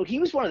where, you know, he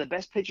was one of the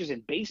best pitchers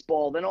in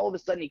baseball. Then all of a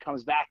sudden he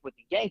comes back with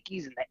the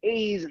Yankees and the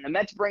A's and the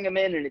Mets bring him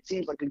in and it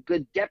seems like a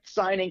good depth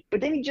signing. But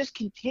then he just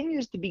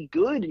continues to be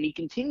good and he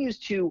continues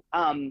to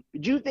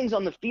do things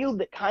on the field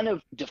that kind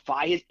of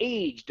defy his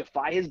age,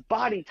 defy his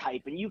body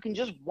type. And you can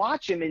just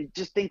watch him and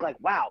just think like,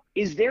 wow,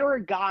 is there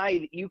a guy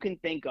that you can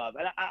think of?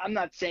 And I'm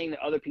not saying that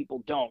other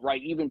people don't,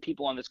 right? Even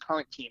people on this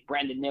current team,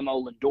 Brandon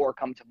Nimmo, Lindor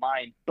come to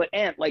mind. But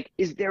Ant, like,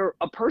 is there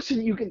a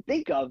person you can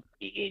think of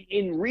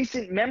in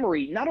recent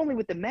memory, not only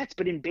with the Mets,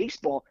 but in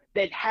baseball,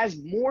 that has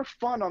more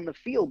fun on the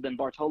field than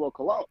Bartolo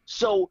Colon?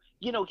 So,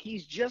 you know,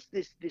 he's just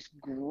this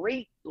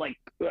great, like,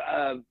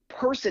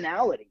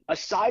 personality,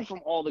 aside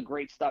from all the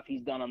great stuff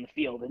he's done on the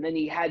field. And then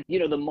he had, you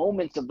know, the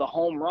moments of the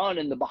home run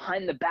and the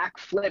behind the back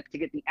flip to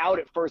get the out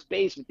at first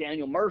base with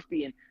Daniel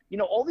Murphy and, you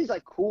know, all these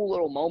like cool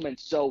little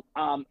moments. So,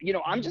 you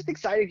know, I'm just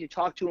excited to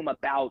talk to him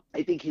about,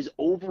 I think, his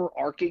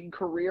overarching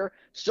career.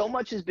 So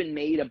much has been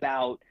made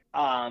about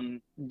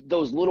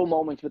those little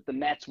moments with the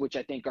Mets, which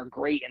I think are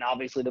great and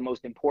obviously the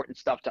most important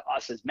stuff to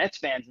us as Mets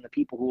fans and the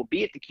people who will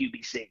be at the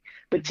QBC.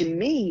 But to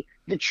me,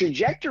 the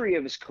trajectory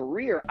of his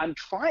career, I'm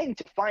trying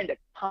to find a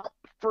comp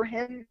for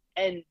him.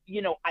 And,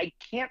 you know, I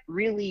can't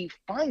really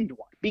find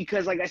one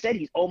because, like I said,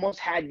 he's almost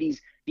had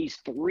these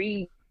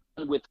 3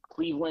 with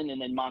Cleveland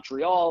and then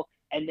Montreal.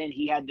 And then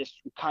he had this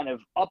kind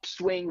of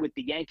upswing with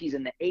the Yankees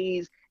and the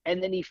A's.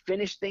 And then he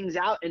finished things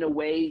out in a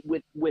way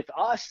with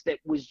us that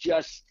was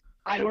just,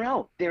 I don't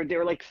know.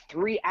 They're like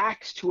 3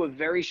 acts to a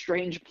very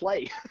strange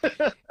play.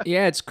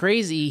 Yeah, it's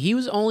crazy. He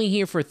was only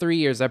here for 3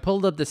 years. I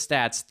pulled up the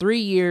stats. 3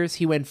 years,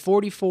 he went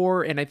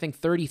 44 and I think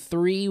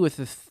 33 with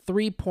a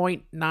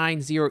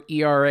 3.90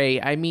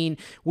 ERA. I mean,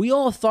 we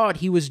all thought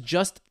he was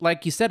just,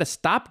 like you said, a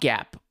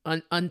stopgap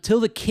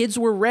until the kids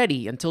were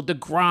ready, until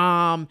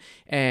DeGrom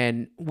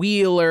and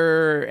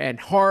Wheeler and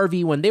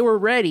Harvey, when they were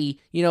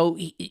ready, you know,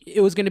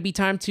 it was going to be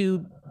time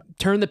to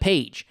turn the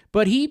page.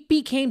 But he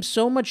became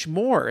so much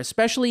more,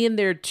 especially in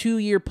their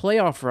 2-year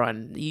playoff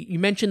run. You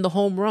mentioned the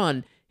home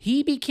run.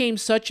 He became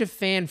such a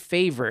fan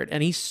favorite,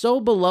 and he's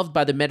so beloved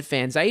by the Met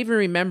fans. I even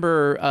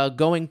remember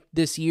going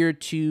this year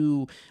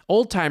to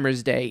Old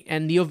Timers Day,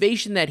 and the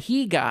ovation that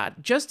he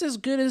got, just as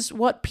good as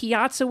what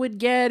Piazza would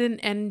get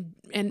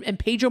and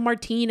Pedro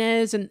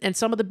Martinez and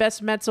some of the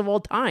best Mets of all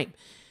time.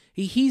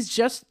 He's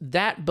just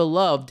that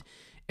beloved,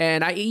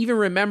 and I even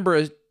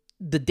remember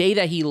the day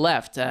that he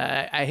left,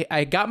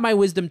 I got my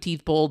wisdom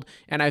teeth pulled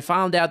and I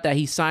found out that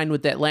he signed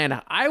with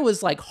Atlanta. I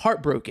was like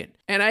heartbroken.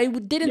 And I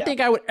didn't think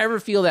I would ever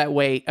feel that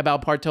way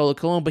about Bartolo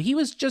Colon, but he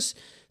was just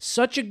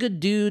such a good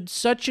dude,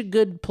 such a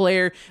good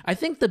player. I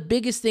think the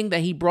biggest thing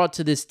that he brought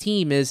to this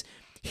team is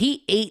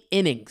he ate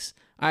innings.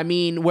 I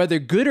mean, whether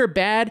good or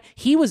bad,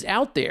 he was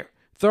out there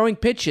throwing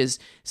pitches,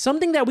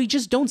 something that we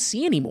just don't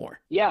see anymore.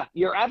 Yeah,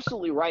 you're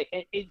absolutely right.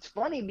 And it's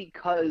funny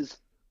because,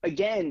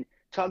 again,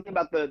 talking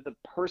about the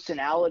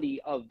personality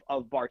of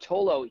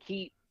Bartolo,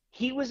 he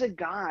was a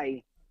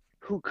guy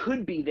who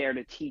could be there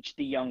to teach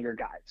the younger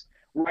guys,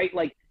 right?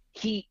 Like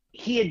he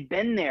had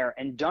been there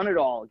and done it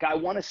all. Guy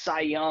won a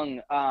Cy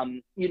Young.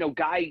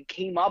 Guy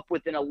came up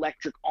with an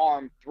electric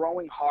arm,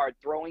 throwing hard,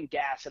 throwing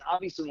gas. And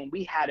obviously when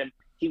we had him,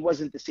 he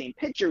wasn't the same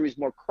pitcher. He was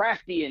more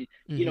crafty, and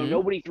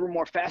nobody threw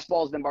more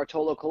fastballs than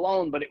Bartolo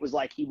Colon. But it was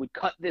like he would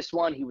cut this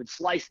one, he would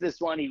slice this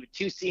one, he would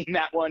two-seam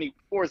that one, he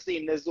would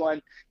four-seam this one,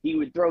 he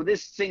would throw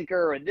this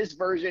sinker or this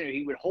version, or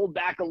he would hold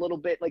back a little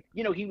bit. Like,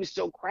 he was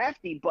so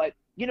crafty. But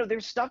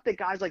there's stuff that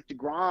guys like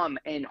DeGrom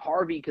and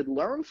Harvey could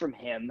learn from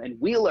him, and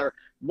Wheeler,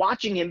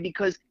 watching him,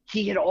 because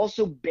he had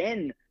also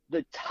been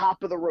the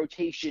top of the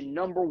rotation,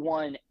 number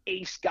one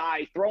ace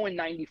guy, throwing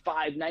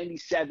 95,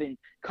 97,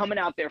 coming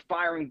out there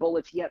firing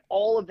bullets. He had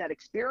all of that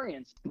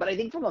experience. But I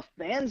think from a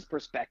fan's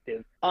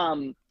perspective,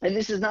 and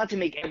this is not to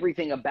make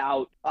everything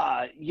about,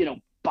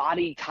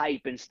 body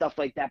type and stuff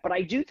like that, but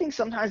I do think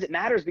sometimes it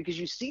matters, because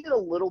you see it a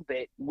little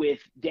bit with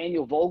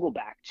Daniel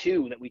Vogelback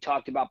too, that we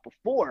talked about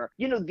before.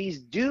 These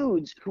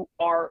dudes who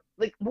are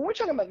like, when we're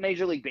talking about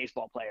Major League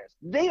Baseball players,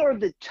 they are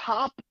the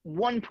top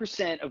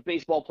 1% of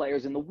baseball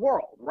players in the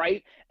world,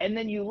 right? And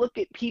then you look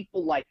at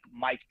people like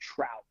Mike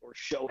Trout or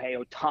Shohei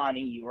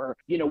Ohtani or,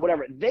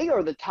 whatever. They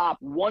are the top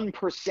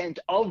 1%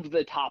 of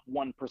the top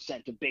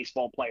 1% of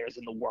baseball players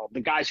in the world. The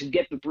guys who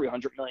get the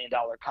 $300 million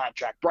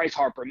contract, Bryce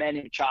Harper,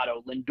 Manny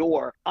Machado,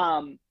 Lindor.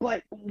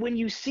 But when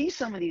you see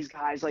some of these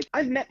guys, like,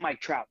 I've met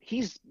Mike Trout.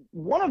 He's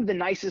one of the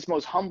nicest,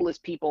 most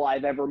humblest people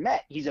I've ever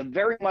met. He's a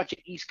very much an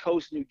East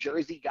Coast, New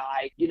Jersey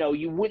guy.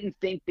 You wouldn't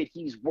think that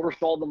he's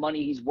worth all the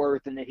money he's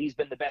worth and that he's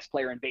been the best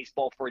player in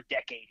baseball for a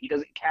decade. He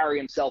doesn't carry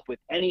himself with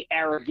any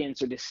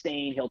arrogance or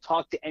disdain. He'll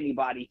talk to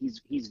anybody.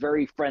 He's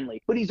very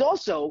friendly. But he's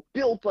also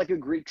built like a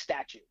Greek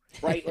statue.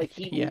 Right? Like,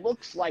 he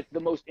looks like the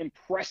most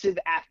impressive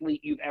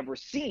athlete you've ever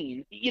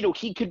seen.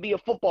 He could be a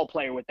football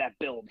player with that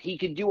build. He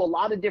could do a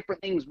lot of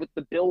different things with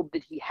the build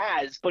that he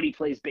has, but he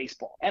plays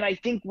baseball. And I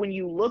think when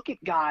you look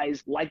at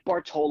guys like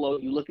Bartolo,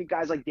 you look at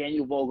guys like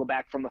Daniel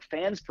Vogelback from a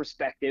fan's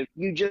perspective,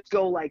 you just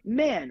go like,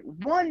 man,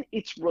 one,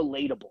 it's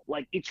relatable.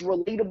 Like, it's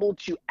relatable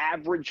to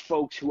average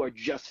folks who are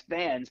just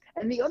fans.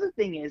 And the other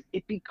thing is,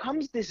 it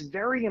becomes this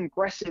very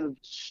impressive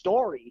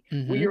story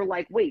where you're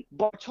like, wait,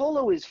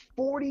 Bartolo is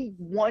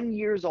 41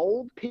 years old,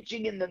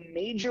 pitching in the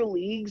major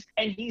leagues,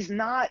 and he's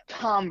not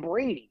Tom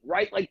Brady,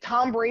 right? Like,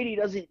 Tom Brady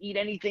doesn't eat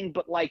anything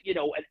but like, an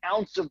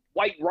ounce of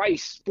white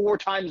rice 4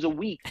 times a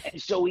week.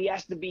 And so he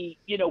has to be,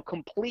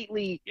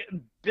 completely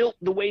built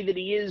the way that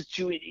he is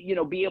to,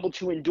 be able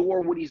to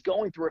endure what he's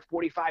going through at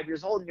 45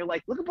 years old. And you're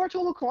like, look at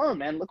Bartolo Colon,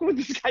 man. Look at what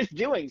this guy's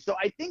doing. So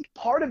I think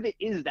part of it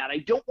is that I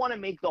don't want to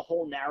make the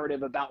whole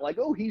narrative about like,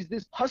 oh, he's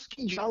this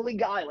husky, jolly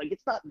guy. Like,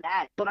 it's not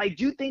that. But I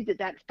do think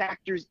that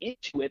factors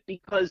into it,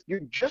 because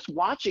you're just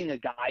watching a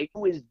guy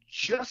who is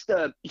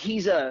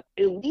he's a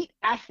elite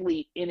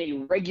athlete in a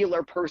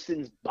regular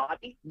person's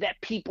body that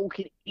people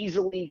can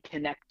easily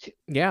connect to.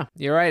 Yeah,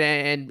 you're right.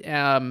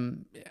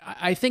 And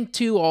I think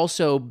too,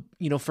 also,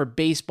 for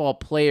baseball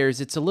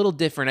players, it's a little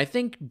different. I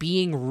think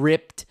being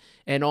ripped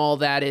and all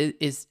that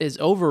is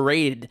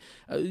overrated.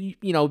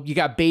 You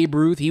got Babe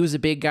Ruth. He was a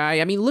big guy.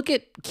 I mean, look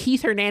at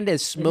Keith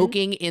Hernandez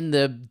smoking in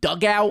the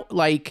dugout.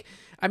 Like,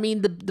 I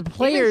mean, the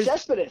players.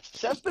 Even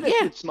Cespedes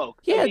would smoke.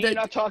 Yeah, you're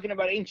not talking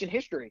about ancient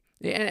history.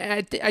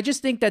 And I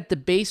just think that the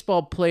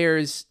baseball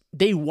players,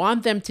 they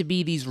want them to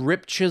be these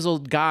ripped,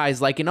 chiseled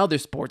guys like in other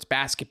sports,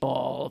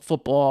 basketball,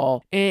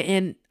 football.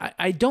 And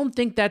I don't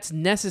think that's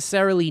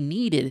necessarily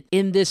needed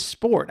in this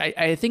sport.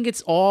 I think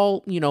it's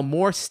all,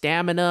 more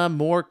stamina,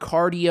 more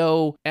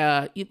cardio.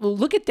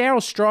 Look at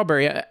Darryl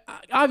Strawberry.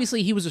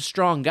 Obviously, he was a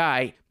strong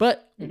guy,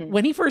 but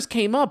when he first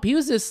came up, he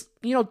was this,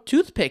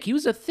 toothpick. He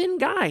was a thin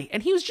guy,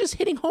 and he was just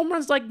hitting home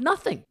runs like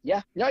nothing.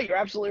 Yeah, no, you're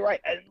absolutely right.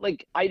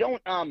 Like, I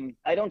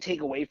don't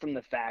take away from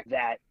the fact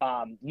that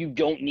you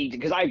don't need to,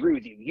 because I agree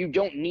with you. You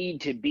don't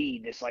need to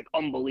be this like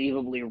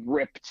unbelievably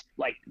ripped,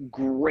 like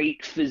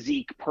great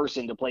physique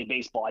person to play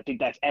baseball. I think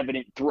that's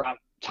evident throughout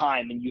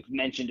time, and you've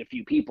mentioned a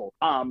few people.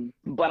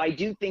 But I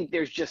do think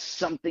there's just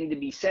something to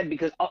be said,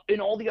 because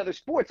in all the other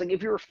sports, like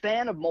if you're a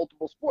fan of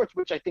multiple sports,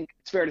 which I think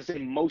it's fair to say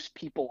most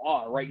people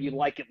are, right? You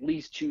like at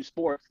least 2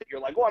 sports that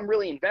you're like, oh, I'm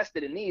really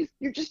invested in these.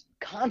 You're just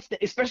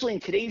constant, especially in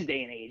today's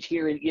day and age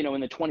here in,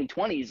 in the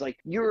 2020s, like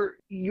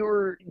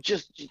you're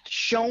just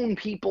shown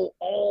people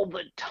all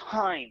the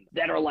time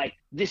that are like,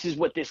 this is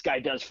what this guy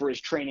does for his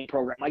training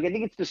program. Like, I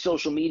think it's the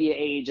social media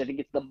age. I think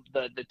it's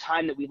the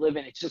time that we live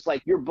in. It's just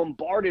like you're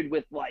bombarded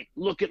with like,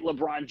 look at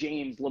LeBron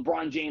James.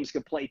 LeBron James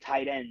could play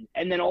tight end.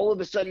 And then all of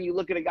a sudden you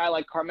look at a guy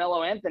like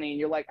Carmelo Anthony and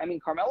you're like, I mean,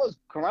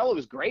 Carmelo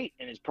was great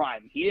in his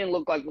prime. He didn't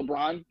look like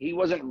LeBron. He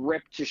wasn't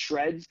ripped to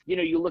shreds.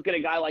 You look at a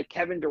guy like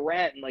Kevin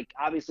Durant, and like,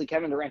 obviously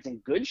Kevin Durant's in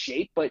good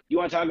shape, but you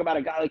want to talk about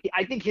a guy like,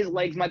 I think his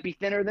legs might be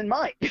thinner than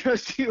mine.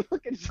 So you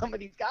look at some of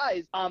these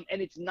guys, and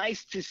it's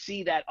nice to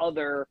see that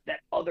other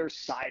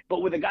side.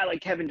 But with a guy like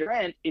Kevin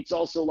Durant, it's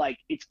also like,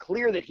 it's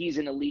clear that he's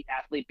an elite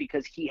athlete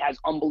because he has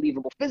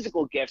unbelievable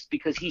physical gifts,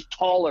 because he's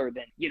taller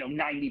than,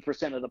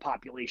 90% of the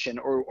population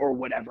or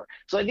whatever.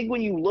 So I think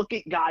when you look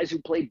at guys who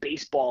play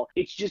baseball,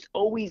 it's just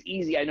always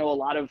easy. I know a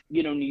lot of,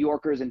 New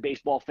Yorkers and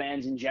baseball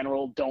fans in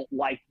general don't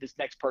like this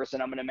next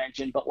person I'm going to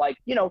mention, but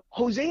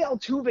Jose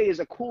Altuve is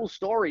a cool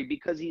story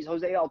because he's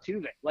Jose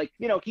Altuve.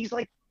 He's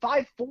like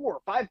 5'4",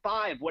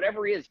 5'5",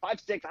 whatever he is,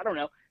 5'6", I don't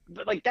know.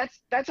 But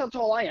that's how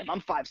tall I am.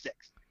 I'm 5'6".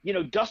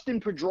 Dustin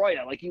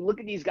Pedroia, you look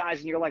at these guys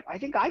and you're like, I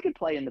think I could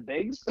play in the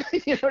bigs.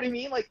 You know what I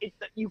mean?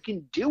 You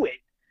can do it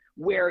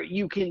where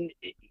you can,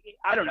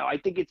 I don't know. I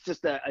think it's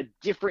just a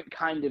different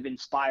kind of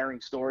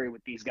inspiring story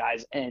with these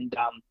guys. And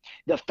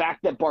the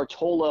fact that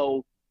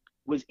Bartolo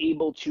was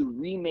able to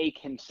remake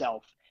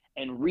himself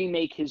and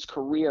remake his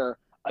career,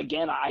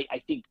 again,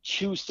 I think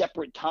 2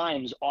 separate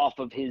times off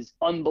of his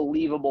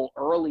unbelievable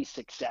early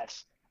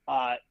success,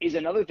 is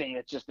another thing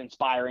that's just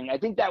inspiring. I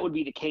think that would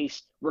be the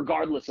case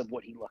regardless of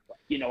what he looked like.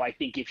 I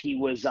think if he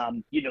was,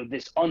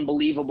 this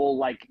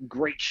unbelievable,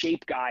 great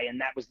shape guy and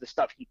that was the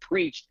stuff he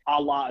preached, a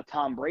la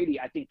Tom Brady,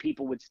 I think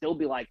people would still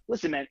be like,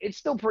 listen, man, it's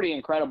still pretty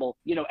incredible.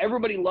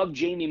 Everybody loved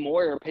Jamie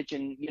Moyer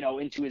pitching,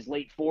 into his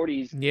late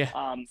 40s.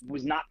 Yeah.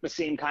 Was not the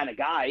same kind of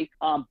guy.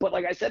 But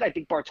like I said, I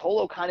think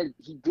Bartolo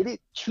he did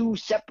it 2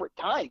 separate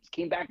times.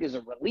 Came back as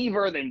a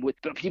reliever, then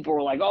people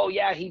were like, oh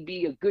yeah, he'd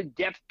be a good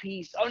depth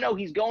piece. Oh no,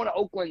 he's going to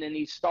Oakland and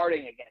he's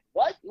starting again.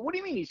 What? What do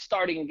you mean he's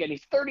starting again?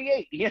 He's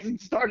 38. He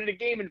hasn't started a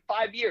game in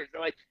 5 years.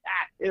 They're like,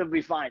 it'll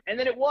be fine. And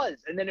then it was.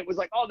 And then it was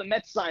like, oh, the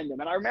Mets signed him.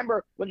 And I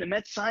remember when the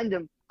Mets signed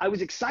him, I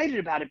was excited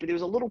about it, but there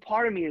was a little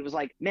part of me that was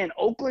like, man,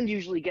 Oakland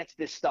usually gets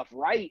this stuff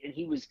right, and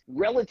he was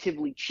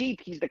relatively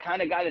cheap. He's the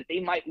kind of guy that they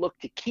might look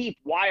to keep.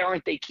 Why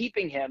aren't they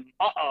keeping him?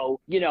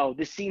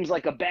 This seems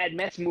like a bad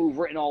Mets move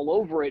written all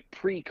over it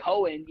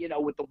pre-Cohen,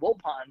 with the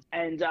Wilpons.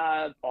 And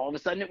all of a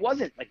sudden it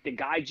wasn't. The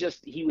guy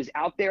he was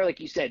out there,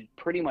 like you said,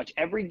 pretty much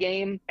every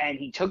game, and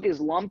he took his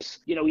lumps.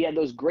 He had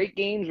those great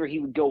games where he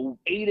would go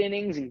 8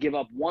 innings and give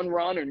up 1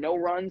 run or no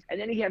runs. And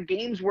then he had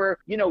games where,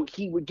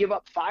 he would give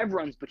up 5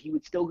 runs, but he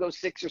would still go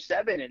 6 or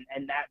 7,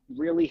 and that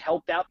really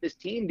helped out this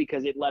team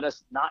because it let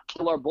us not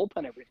kill our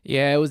bullpen every day.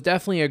 Yeah, it was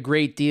definitely a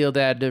great deal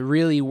that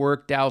really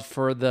worked out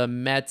for the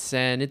Mets,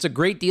 and it's a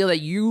great deal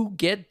that you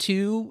get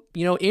to,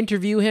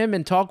 interview him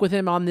and talk with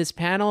him on this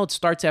panel. It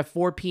starts at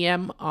 4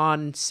 p.m.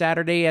 on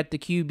Saturday at the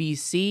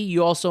QBC.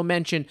 You also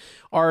mentioned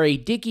R.A.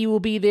 Dickey will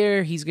be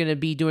there. He's going to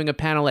be doing a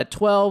panel at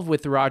 12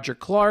 with Roger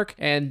Clark,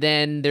 and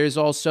then there's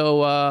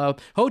also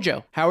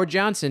Hojo, Howard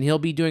Johnson. He'll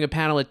be doing a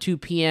panel at 2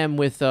 p.m.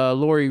 with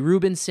Lori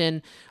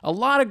Rubinson. A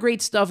lot of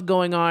great stuff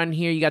going on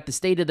here. You got the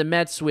State of the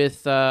Mets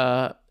with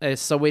a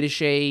Subway to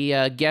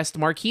Shea guest,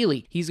 Mark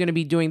Healy. He's going to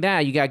be doing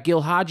that. You got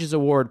Gil Hodges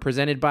Award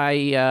presented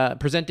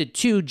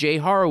to Jay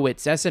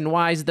Horowitz,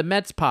 SNY's The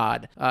Mets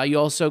Pod. You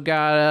also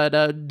got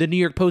the New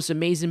York Post's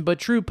Amazing But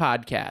True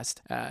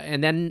podcast.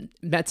 And then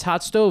Mets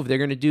Hot Stove, they're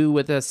going to do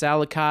with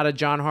Sal Licata,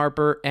 John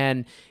Harper,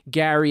 and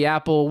Gary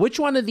Apple. Which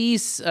one of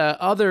these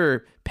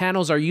other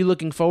panels are you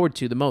looking forward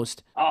to the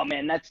most? Oh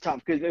man, that's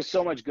tough because there's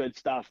so much good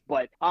stuff.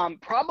 But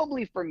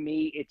probably for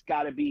me, it's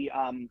got to be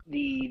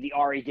the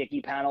R.A.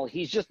 Dickey panel.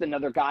 He's just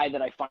another guy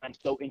that I find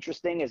so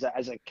interesting as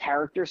a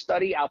character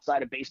study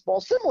outside of baseball,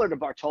 similar to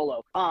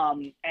Bartolo.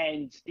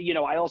 And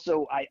I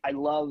also I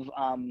love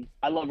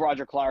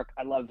Roger Clark.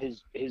 I love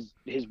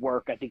his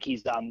work. I think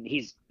he's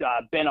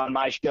been on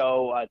my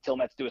show, Till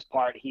Mets Do Us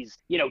Part. He's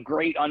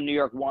great on New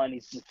York One.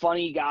 He's a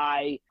funny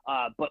guy,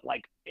 but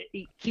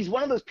he's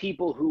one of those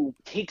people who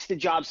takes the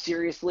job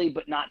seriously,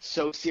 but not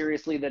so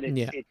seriously that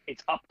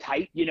it's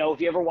uptight.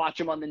 If you ever watch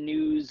him on the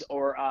news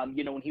or,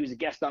 when he was a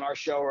guest on our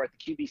show or at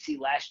the QBC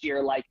last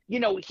year,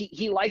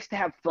 he likes to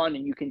have fun,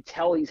 and you can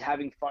tell he's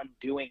having fun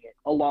doing it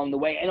along the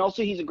way. And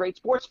also he's a great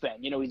sports fan.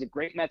 He's a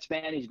great Mets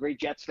fan. He's a great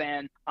Jets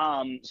fan.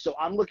 So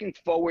I'm looking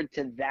forward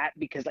to that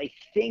because I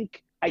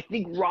think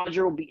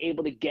Roger will be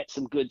able to get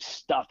some good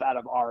stuff out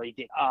of R.A.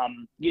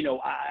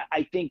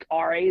 I think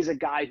R.A. is a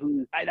guy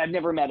who I've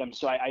never met him,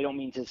 so I don't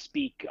mean to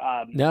speak.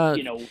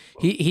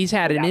 He's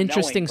had an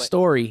interesting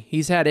story.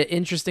 He's had an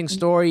interesting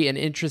story and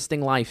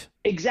interesting life.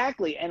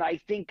 Exactly, and I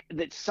think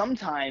that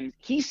sometimes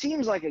he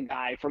seems like a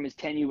guy from his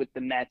tenure with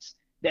the Mets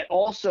that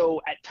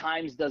also at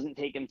times doesn't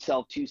take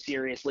himself too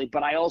seriously.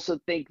 But I also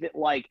think that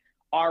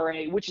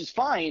R.A., which is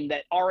fine,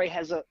 that R.A.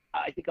 has a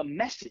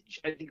message.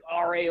 I think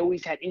R.A.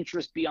 always had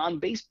interest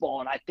beyond baseball,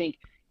 and I think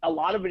a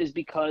lot of it is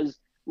because,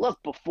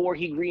 look, before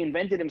he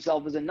reinvented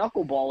himself as a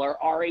knuckleballer,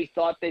 R.A.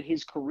 thought that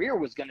his career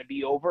was going to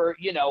be over,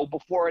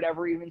 before it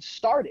ever even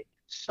started.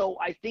 So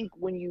I think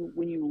when you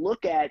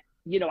look at,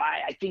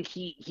 I think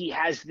he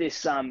has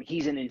this,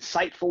 he's an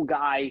insightful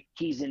guy,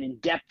 he's an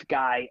in-depth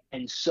guy,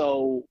 and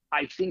so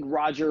I think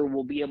Roger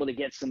will be able to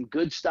get some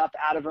good stuff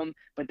out of him,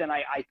 but then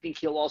I think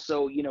he'll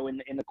also,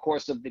 in the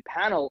course of the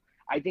panel,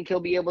 I think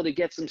he'll be able to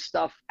get some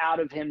stuff out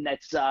of him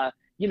that's,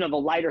 the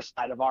lighter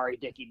side of R.A.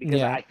 Dickey, because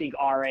Yeah. I think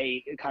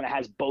R.A. kind of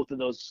has both of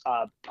those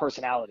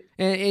personalities.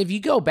 And if you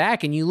go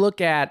back and you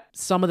look at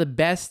some of the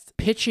best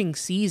pitching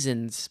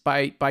seasons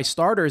by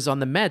starters on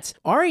the Mets,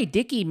 R.A.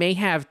 Dickey may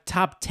have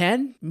top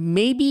 10,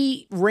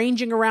 maybe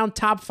ranging around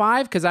top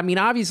 5, because, I mean,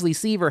 obviously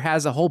Seaver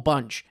has a whole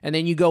bunch. And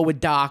then you go with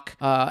Doc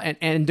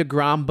and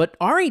DeGrom. But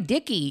R.A.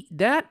 Dickey,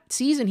 that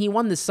season he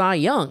won the Cy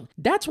Young,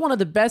 that's one of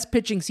the best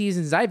pitching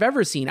seasons I've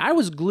ever seen. I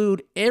was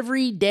glued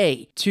every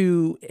day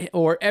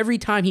or every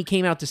time he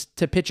came out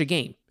to pitch a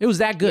game. It was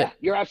that good. Yeah,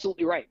 you're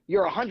absolutely right.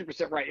 You're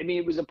 100% right. I mean,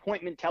 it was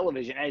appointment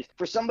television. As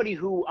for somebody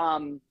who,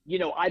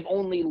 I've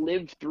only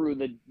lived through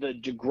the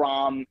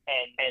DeGrom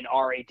and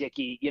R.A.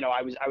 Dickey.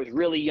 I was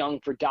really young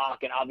for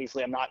Doc, and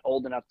obviously I'm not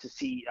old enough to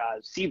see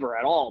Seaver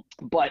at all.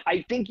 But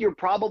I think you're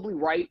probably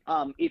right.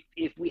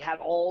 If we had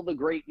all the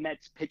great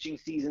Mets pitching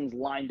seasons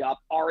lined up,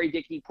 R.A.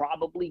 Dickey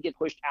probably gets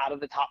pushed out of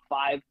the top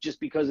 5 just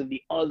because of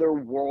the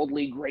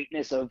otherworldly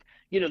greatness of,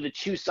 the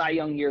 2 Cy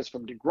Young years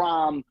from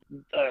DeGrom.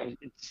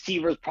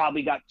 Seaver's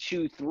probably got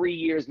 2-3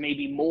 years,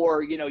 maybe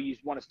more. You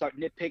want to start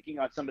nitpicking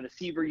on some of the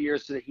Seaver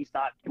years so that he's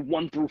not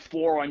 1 through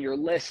 4 on your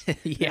list.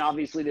 Yeah. And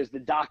obviously there's the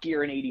Doc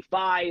year in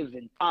 85.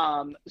 And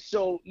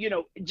so,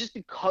 just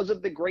because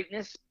of the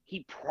greatness,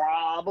 he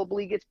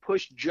probably gets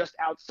pushed just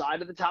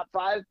outside of the top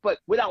 5. But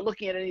without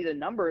looking at any of the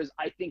numbers,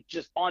 I think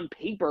just on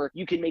paper,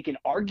 you can make an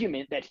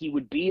argument that he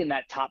would be in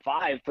that top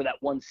 5 for that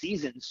one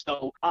season.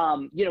 So,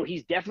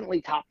 he's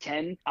definitely top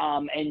 10.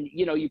 And,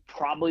 you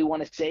probably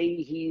want to say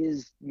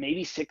he's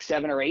maybe 6,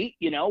 7, or 8,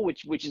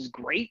 which is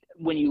great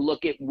when you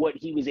look at what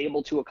he was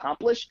able to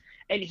accomplish.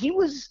 And he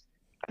was,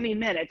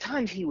 at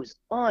times he was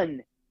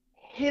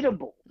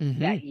unhittable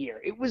that year.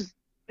 It was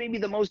maybe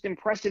the most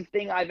impressive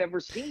thing I've ever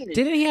seen.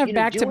 Didn't he have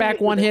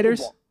back-to-back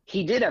one-hitters?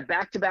 He did have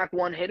back-to-back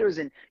one-hitters,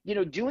 and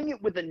doing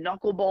it with a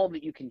knuckleball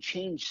that you can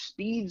change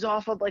speeds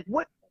off of,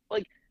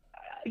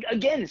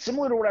 again,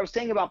 similar to what I was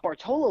saying about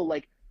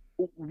Bartolo,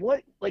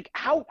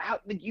 how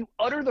you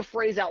utter the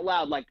phrase out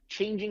loud, like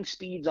changing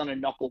speeds on a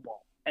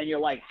knuckleball, and you're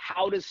like,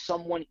 how does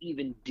someone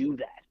even do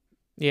that?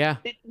 Yeah.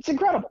 It's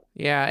incredible.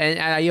 Yeah, and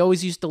I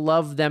always used to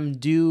love them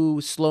do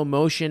slow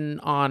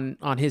motion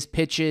on his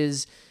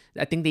pitches.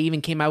 I think they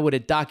even came out with a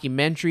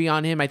documentary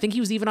on him. I think he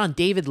was even on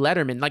David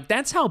Letterman.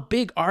 That's how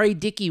big R.A.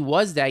 Dickey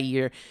was that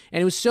year. And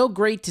it was so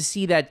great to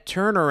see that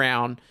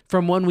turnaround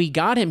from when we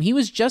got him. He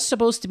was just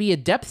supposed to be a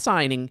depth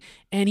signing,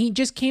 and he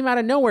just came out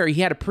of nowhere.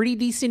 He had a pretty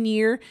decent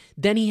year.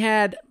 Then he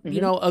had,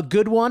 a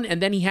good one,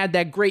 and then he had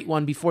that great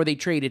one before they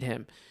traded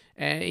him.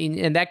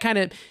 And that kind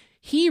of,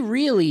 he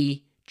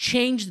really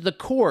changed the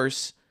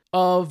course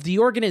of the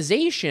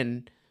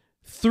organization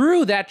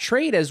through that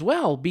trade as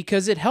well,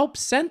 because it helped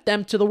send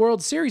them to the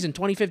World Series in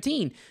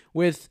 2015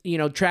 with,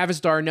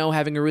 Travis d'Arnaud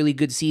having a really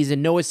good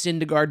season, Noah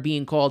Syndergaard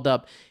being called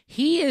up.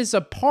 He is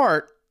a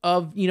part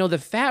of, the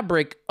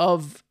fabric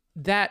of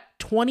that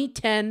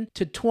 2010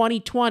 to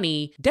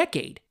 2020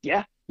 decade.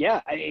 Yeah. Yeah,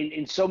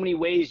 in so many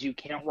ways, you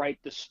can't write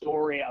the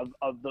story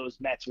of those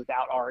Mets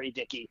without R.A.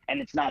 Dickey.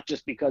 And it's not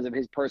just because of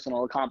his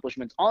personal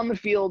accomplishments on the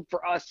field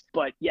for us,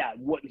 but yeah,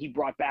 what he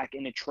brought back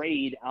in a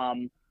trade.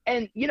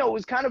 And, it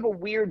was kind of a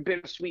weird,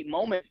 bittersweet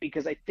moment,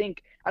 because I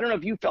don't know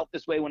if you felt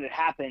this way when it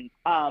happened.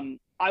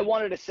 I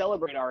wanted to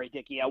celebrate R.A.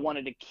 Dickey. I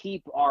wanted to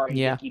keep R.A.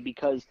 Dickey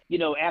because,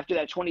 after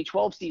that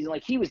 2012 season,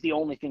 he was the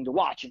only thing to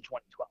watch in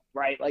 2012,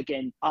 right?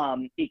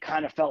 It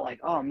kind of felt like,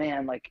 oh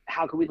man,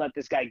 how could we let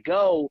this guy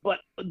go? But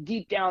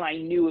deep down, I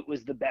knew it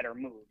was the better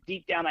move.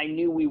 Deep down, I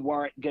knew we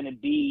weren't going to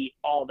be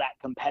all that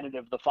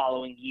competitive the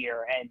following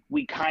year. And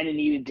we kind of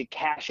needed to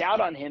cash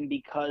out on him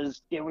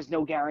because there was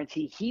no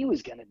guarantee he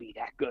was going to be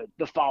that good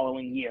the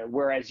following year.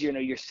 Whereas,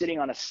 you're sitting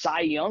on a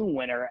Cy Young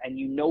winner, and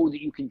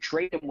that you can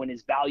trade him when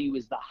his value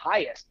is the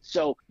highest.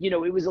 So,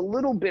 it was a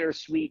little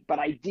bittersweet, but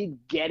I did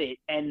get it.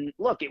 And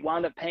look, it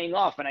wound up paying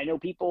off. And I know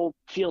people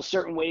feel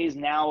certain ways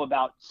now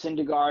about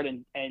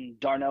Syndergaard and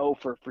d'Arnaud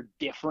for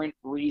different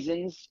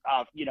reasons,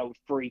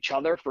 for each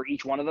other, for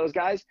each one of those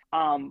guys.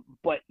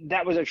 But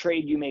that was a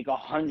trade you make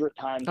 100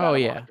 times. Oh,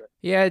 yeah. 100.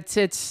 Yeah,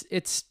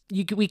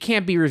 we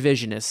can't be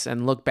revisionists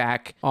and look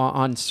back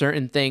on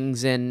certain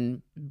things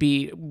and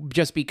be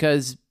just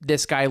because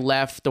this guy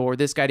left or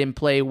this guy didn't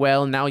play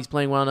well and now he's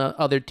playing well on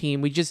another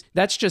team.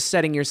 That's just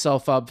setting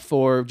yourself up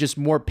for just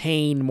more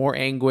pain, more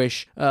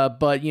anguish.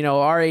 But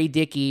R.A.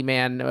 Dickey,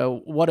 man,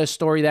 what a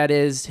story that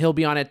is. He'll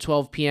be on at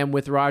 12 p.m.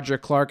 with Roger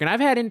Clark, and I've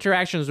had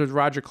interactions with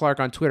Roger Clark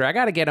on Twitter. I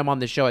got to get him on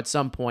the show at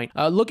some point.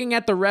 Looking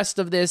at the rest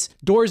of this,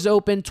 doors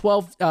open at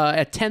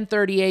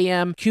 10:30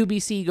 a.m.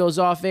 QBC goes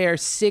off air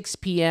 6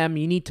 p.m.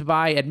 You need to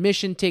buy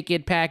admission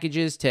ticket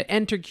packages to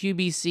enter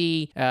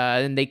QBC,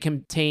 and they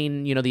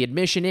contain, the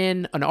admission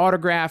in, an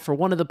autograph for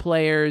one of the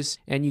players,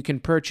 and you can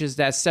purchase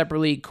that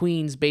separately,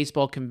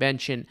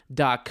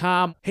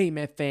 queensbaseballconvention.com. Hey,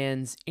 Met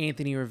fans,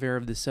 Anthony Rivera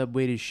of the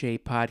Subway to Shea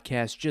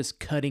podcast, just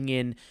cutting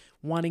in,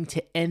 wanting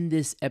to end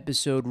this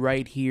episode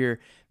right here.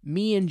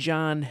 Me and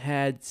John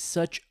had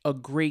such a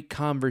great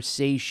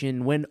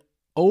conversation, went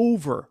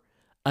over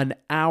an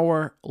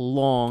hour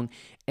long,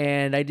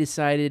 and I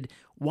decided,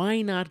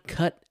 why not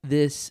cut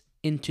this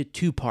into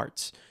two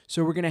parts.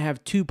 So we're going to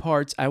have two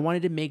parts. I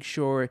wanted to make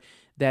sure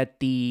that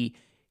the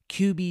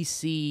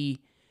QBC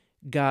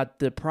got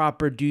the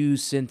proper due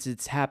since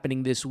it's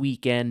happening this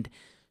weekend.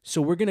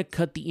 So we're going to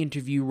cut the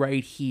interview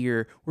right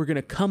here. We're going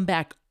to come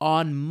back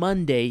on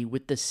Monday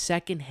with the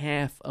second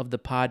half of the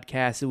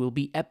podcast. It will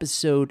be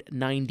episode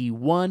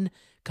 91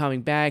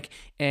 coming back,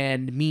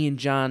 and me and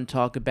John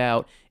talk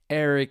about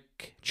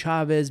Eric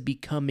Chavez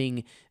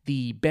becoming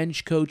the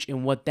bench coach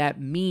and what that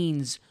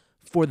means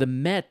for the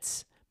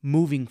Mets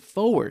moving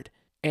forward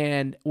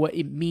and what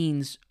it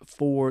means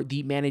for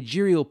the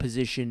managerial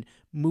position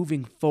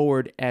moving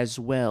forward as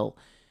well.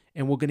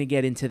 And we're going to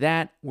get into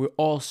that. We're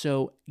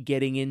also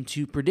getting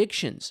into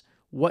predictions.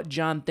 What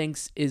John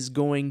thinks is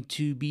going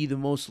to be the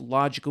most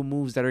logical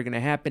moves that are going to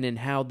happen and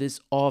how this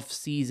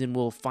offseason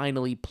will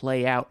finally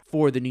play out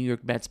for the New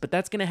York Mets. But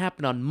that's going to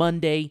happen on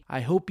Monday.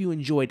 I hope you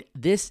enjoyed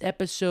this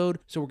episode.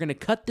 So we're going to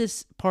cut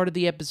this part of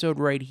the episode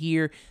right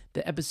here.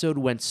 The episode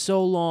went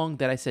so long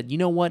that I said, you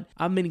know what?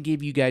 I'm going to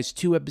give you guys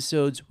 2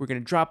 episodes. We're going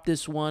to drop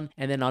this one,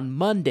 and then on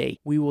Monday,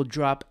 we will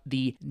drop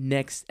the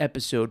next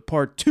episode,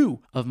 part 2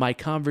 of my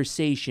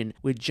conversation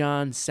with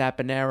John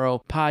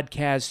Saponaro,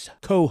 podcast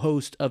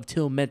co-host of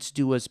Till Mets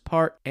Do Us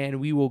Part, and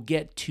we will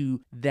get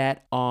to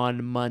that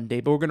on Monday.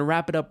 But we're going to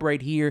wrap it up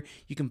right here.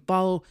 You can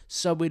follow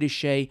Subway to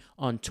Shea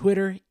on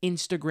Twitter,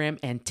 Instagram,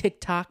 and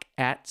TikTok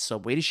at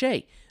Subway to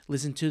Shea.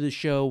 Listen to the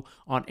show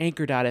on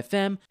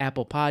Anchor.fm,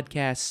 Apple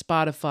Podcasts,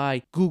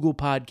 Spotify, Google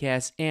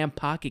Podcasts, and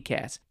Pocket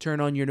Casts. Turn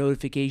on your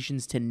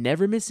notifications to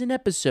never miss an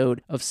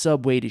episode of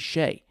Subway to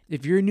Shea.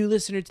 If you're a new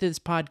listener to this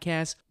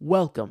podcast,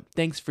 welcome.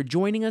 Thanks for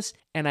joining us,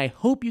 and I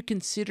hope you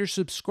consider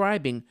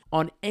subscribing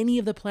on any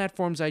of the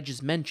platforms I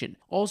just mentioned.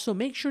 Also,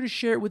 make sure to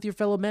share it with your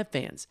fellow Met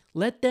fans.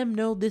 Let them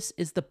know this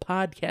is the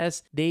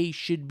podcast they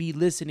should be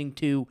listening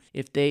to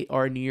if they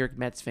are a New York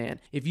Mets fan.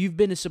 If you've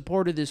been a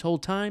supporter this whole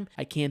time,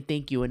 I can't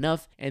thank you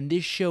enough, and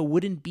this show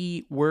wouldn't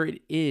be where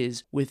it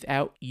is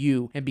without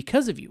you. And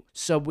because of you,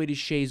 Subway to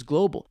Shea is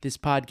global. This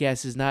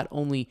podcast is not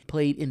only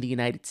played in the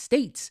United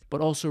States, but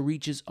also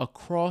reaches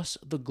across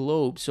the globe.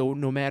 So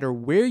no matter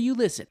where you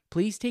listen,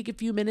 please take a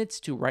few minutes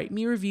to write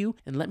me a review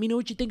and let me know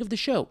what you think of the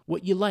show,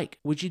 what you like,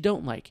 what you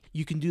don't like.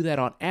 You can do that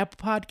on Apple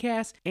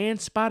Podcasts and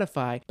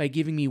Spotify by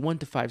giving me 1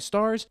 to 5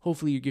 stars.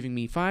 Hopefully you're giving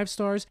me 5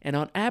 stars. And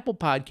on Apple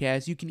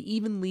Podcasts, you can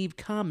even leave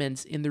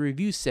comments in the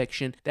review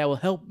section that will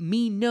help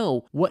me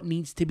know what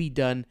needs to be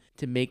done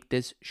to make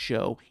this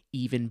show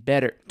even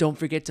better. Don't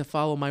forget to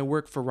follow my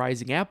work for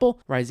Rising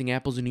Apple. Rising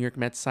Apple is a New York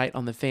Mets site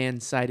on the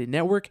Fansided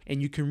Network,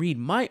 and you can read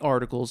my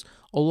articles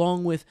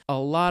along with a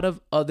lot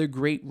of other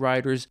great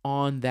writers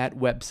on that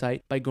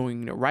website by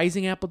going to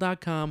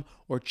risingapple.com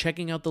or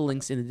checking out the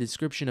links in the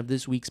description of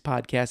this week's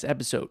podcast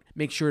episode.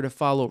 Make sure to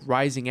follow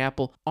Rising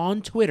Apple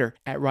on Twitter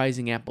at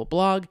Rising Apple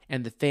Blog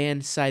and the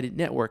Fansided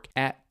Network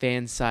at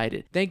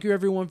Fansided. Thank you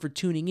everyone for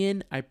tuning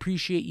in. I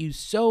appreciate you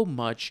so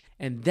much,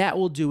 and that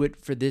will do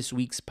it for this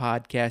week's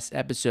podcast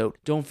episode.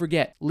 Don't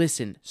forget,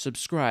 listen,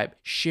 subscribe,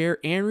 share,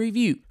 and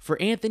review.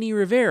 For Anthony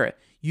Rivera,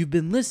 you've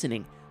been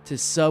listening to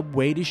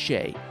Subway to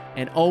Shea,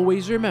 and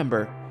always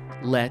remember,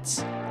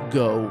 let's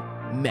go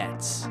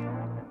Mets.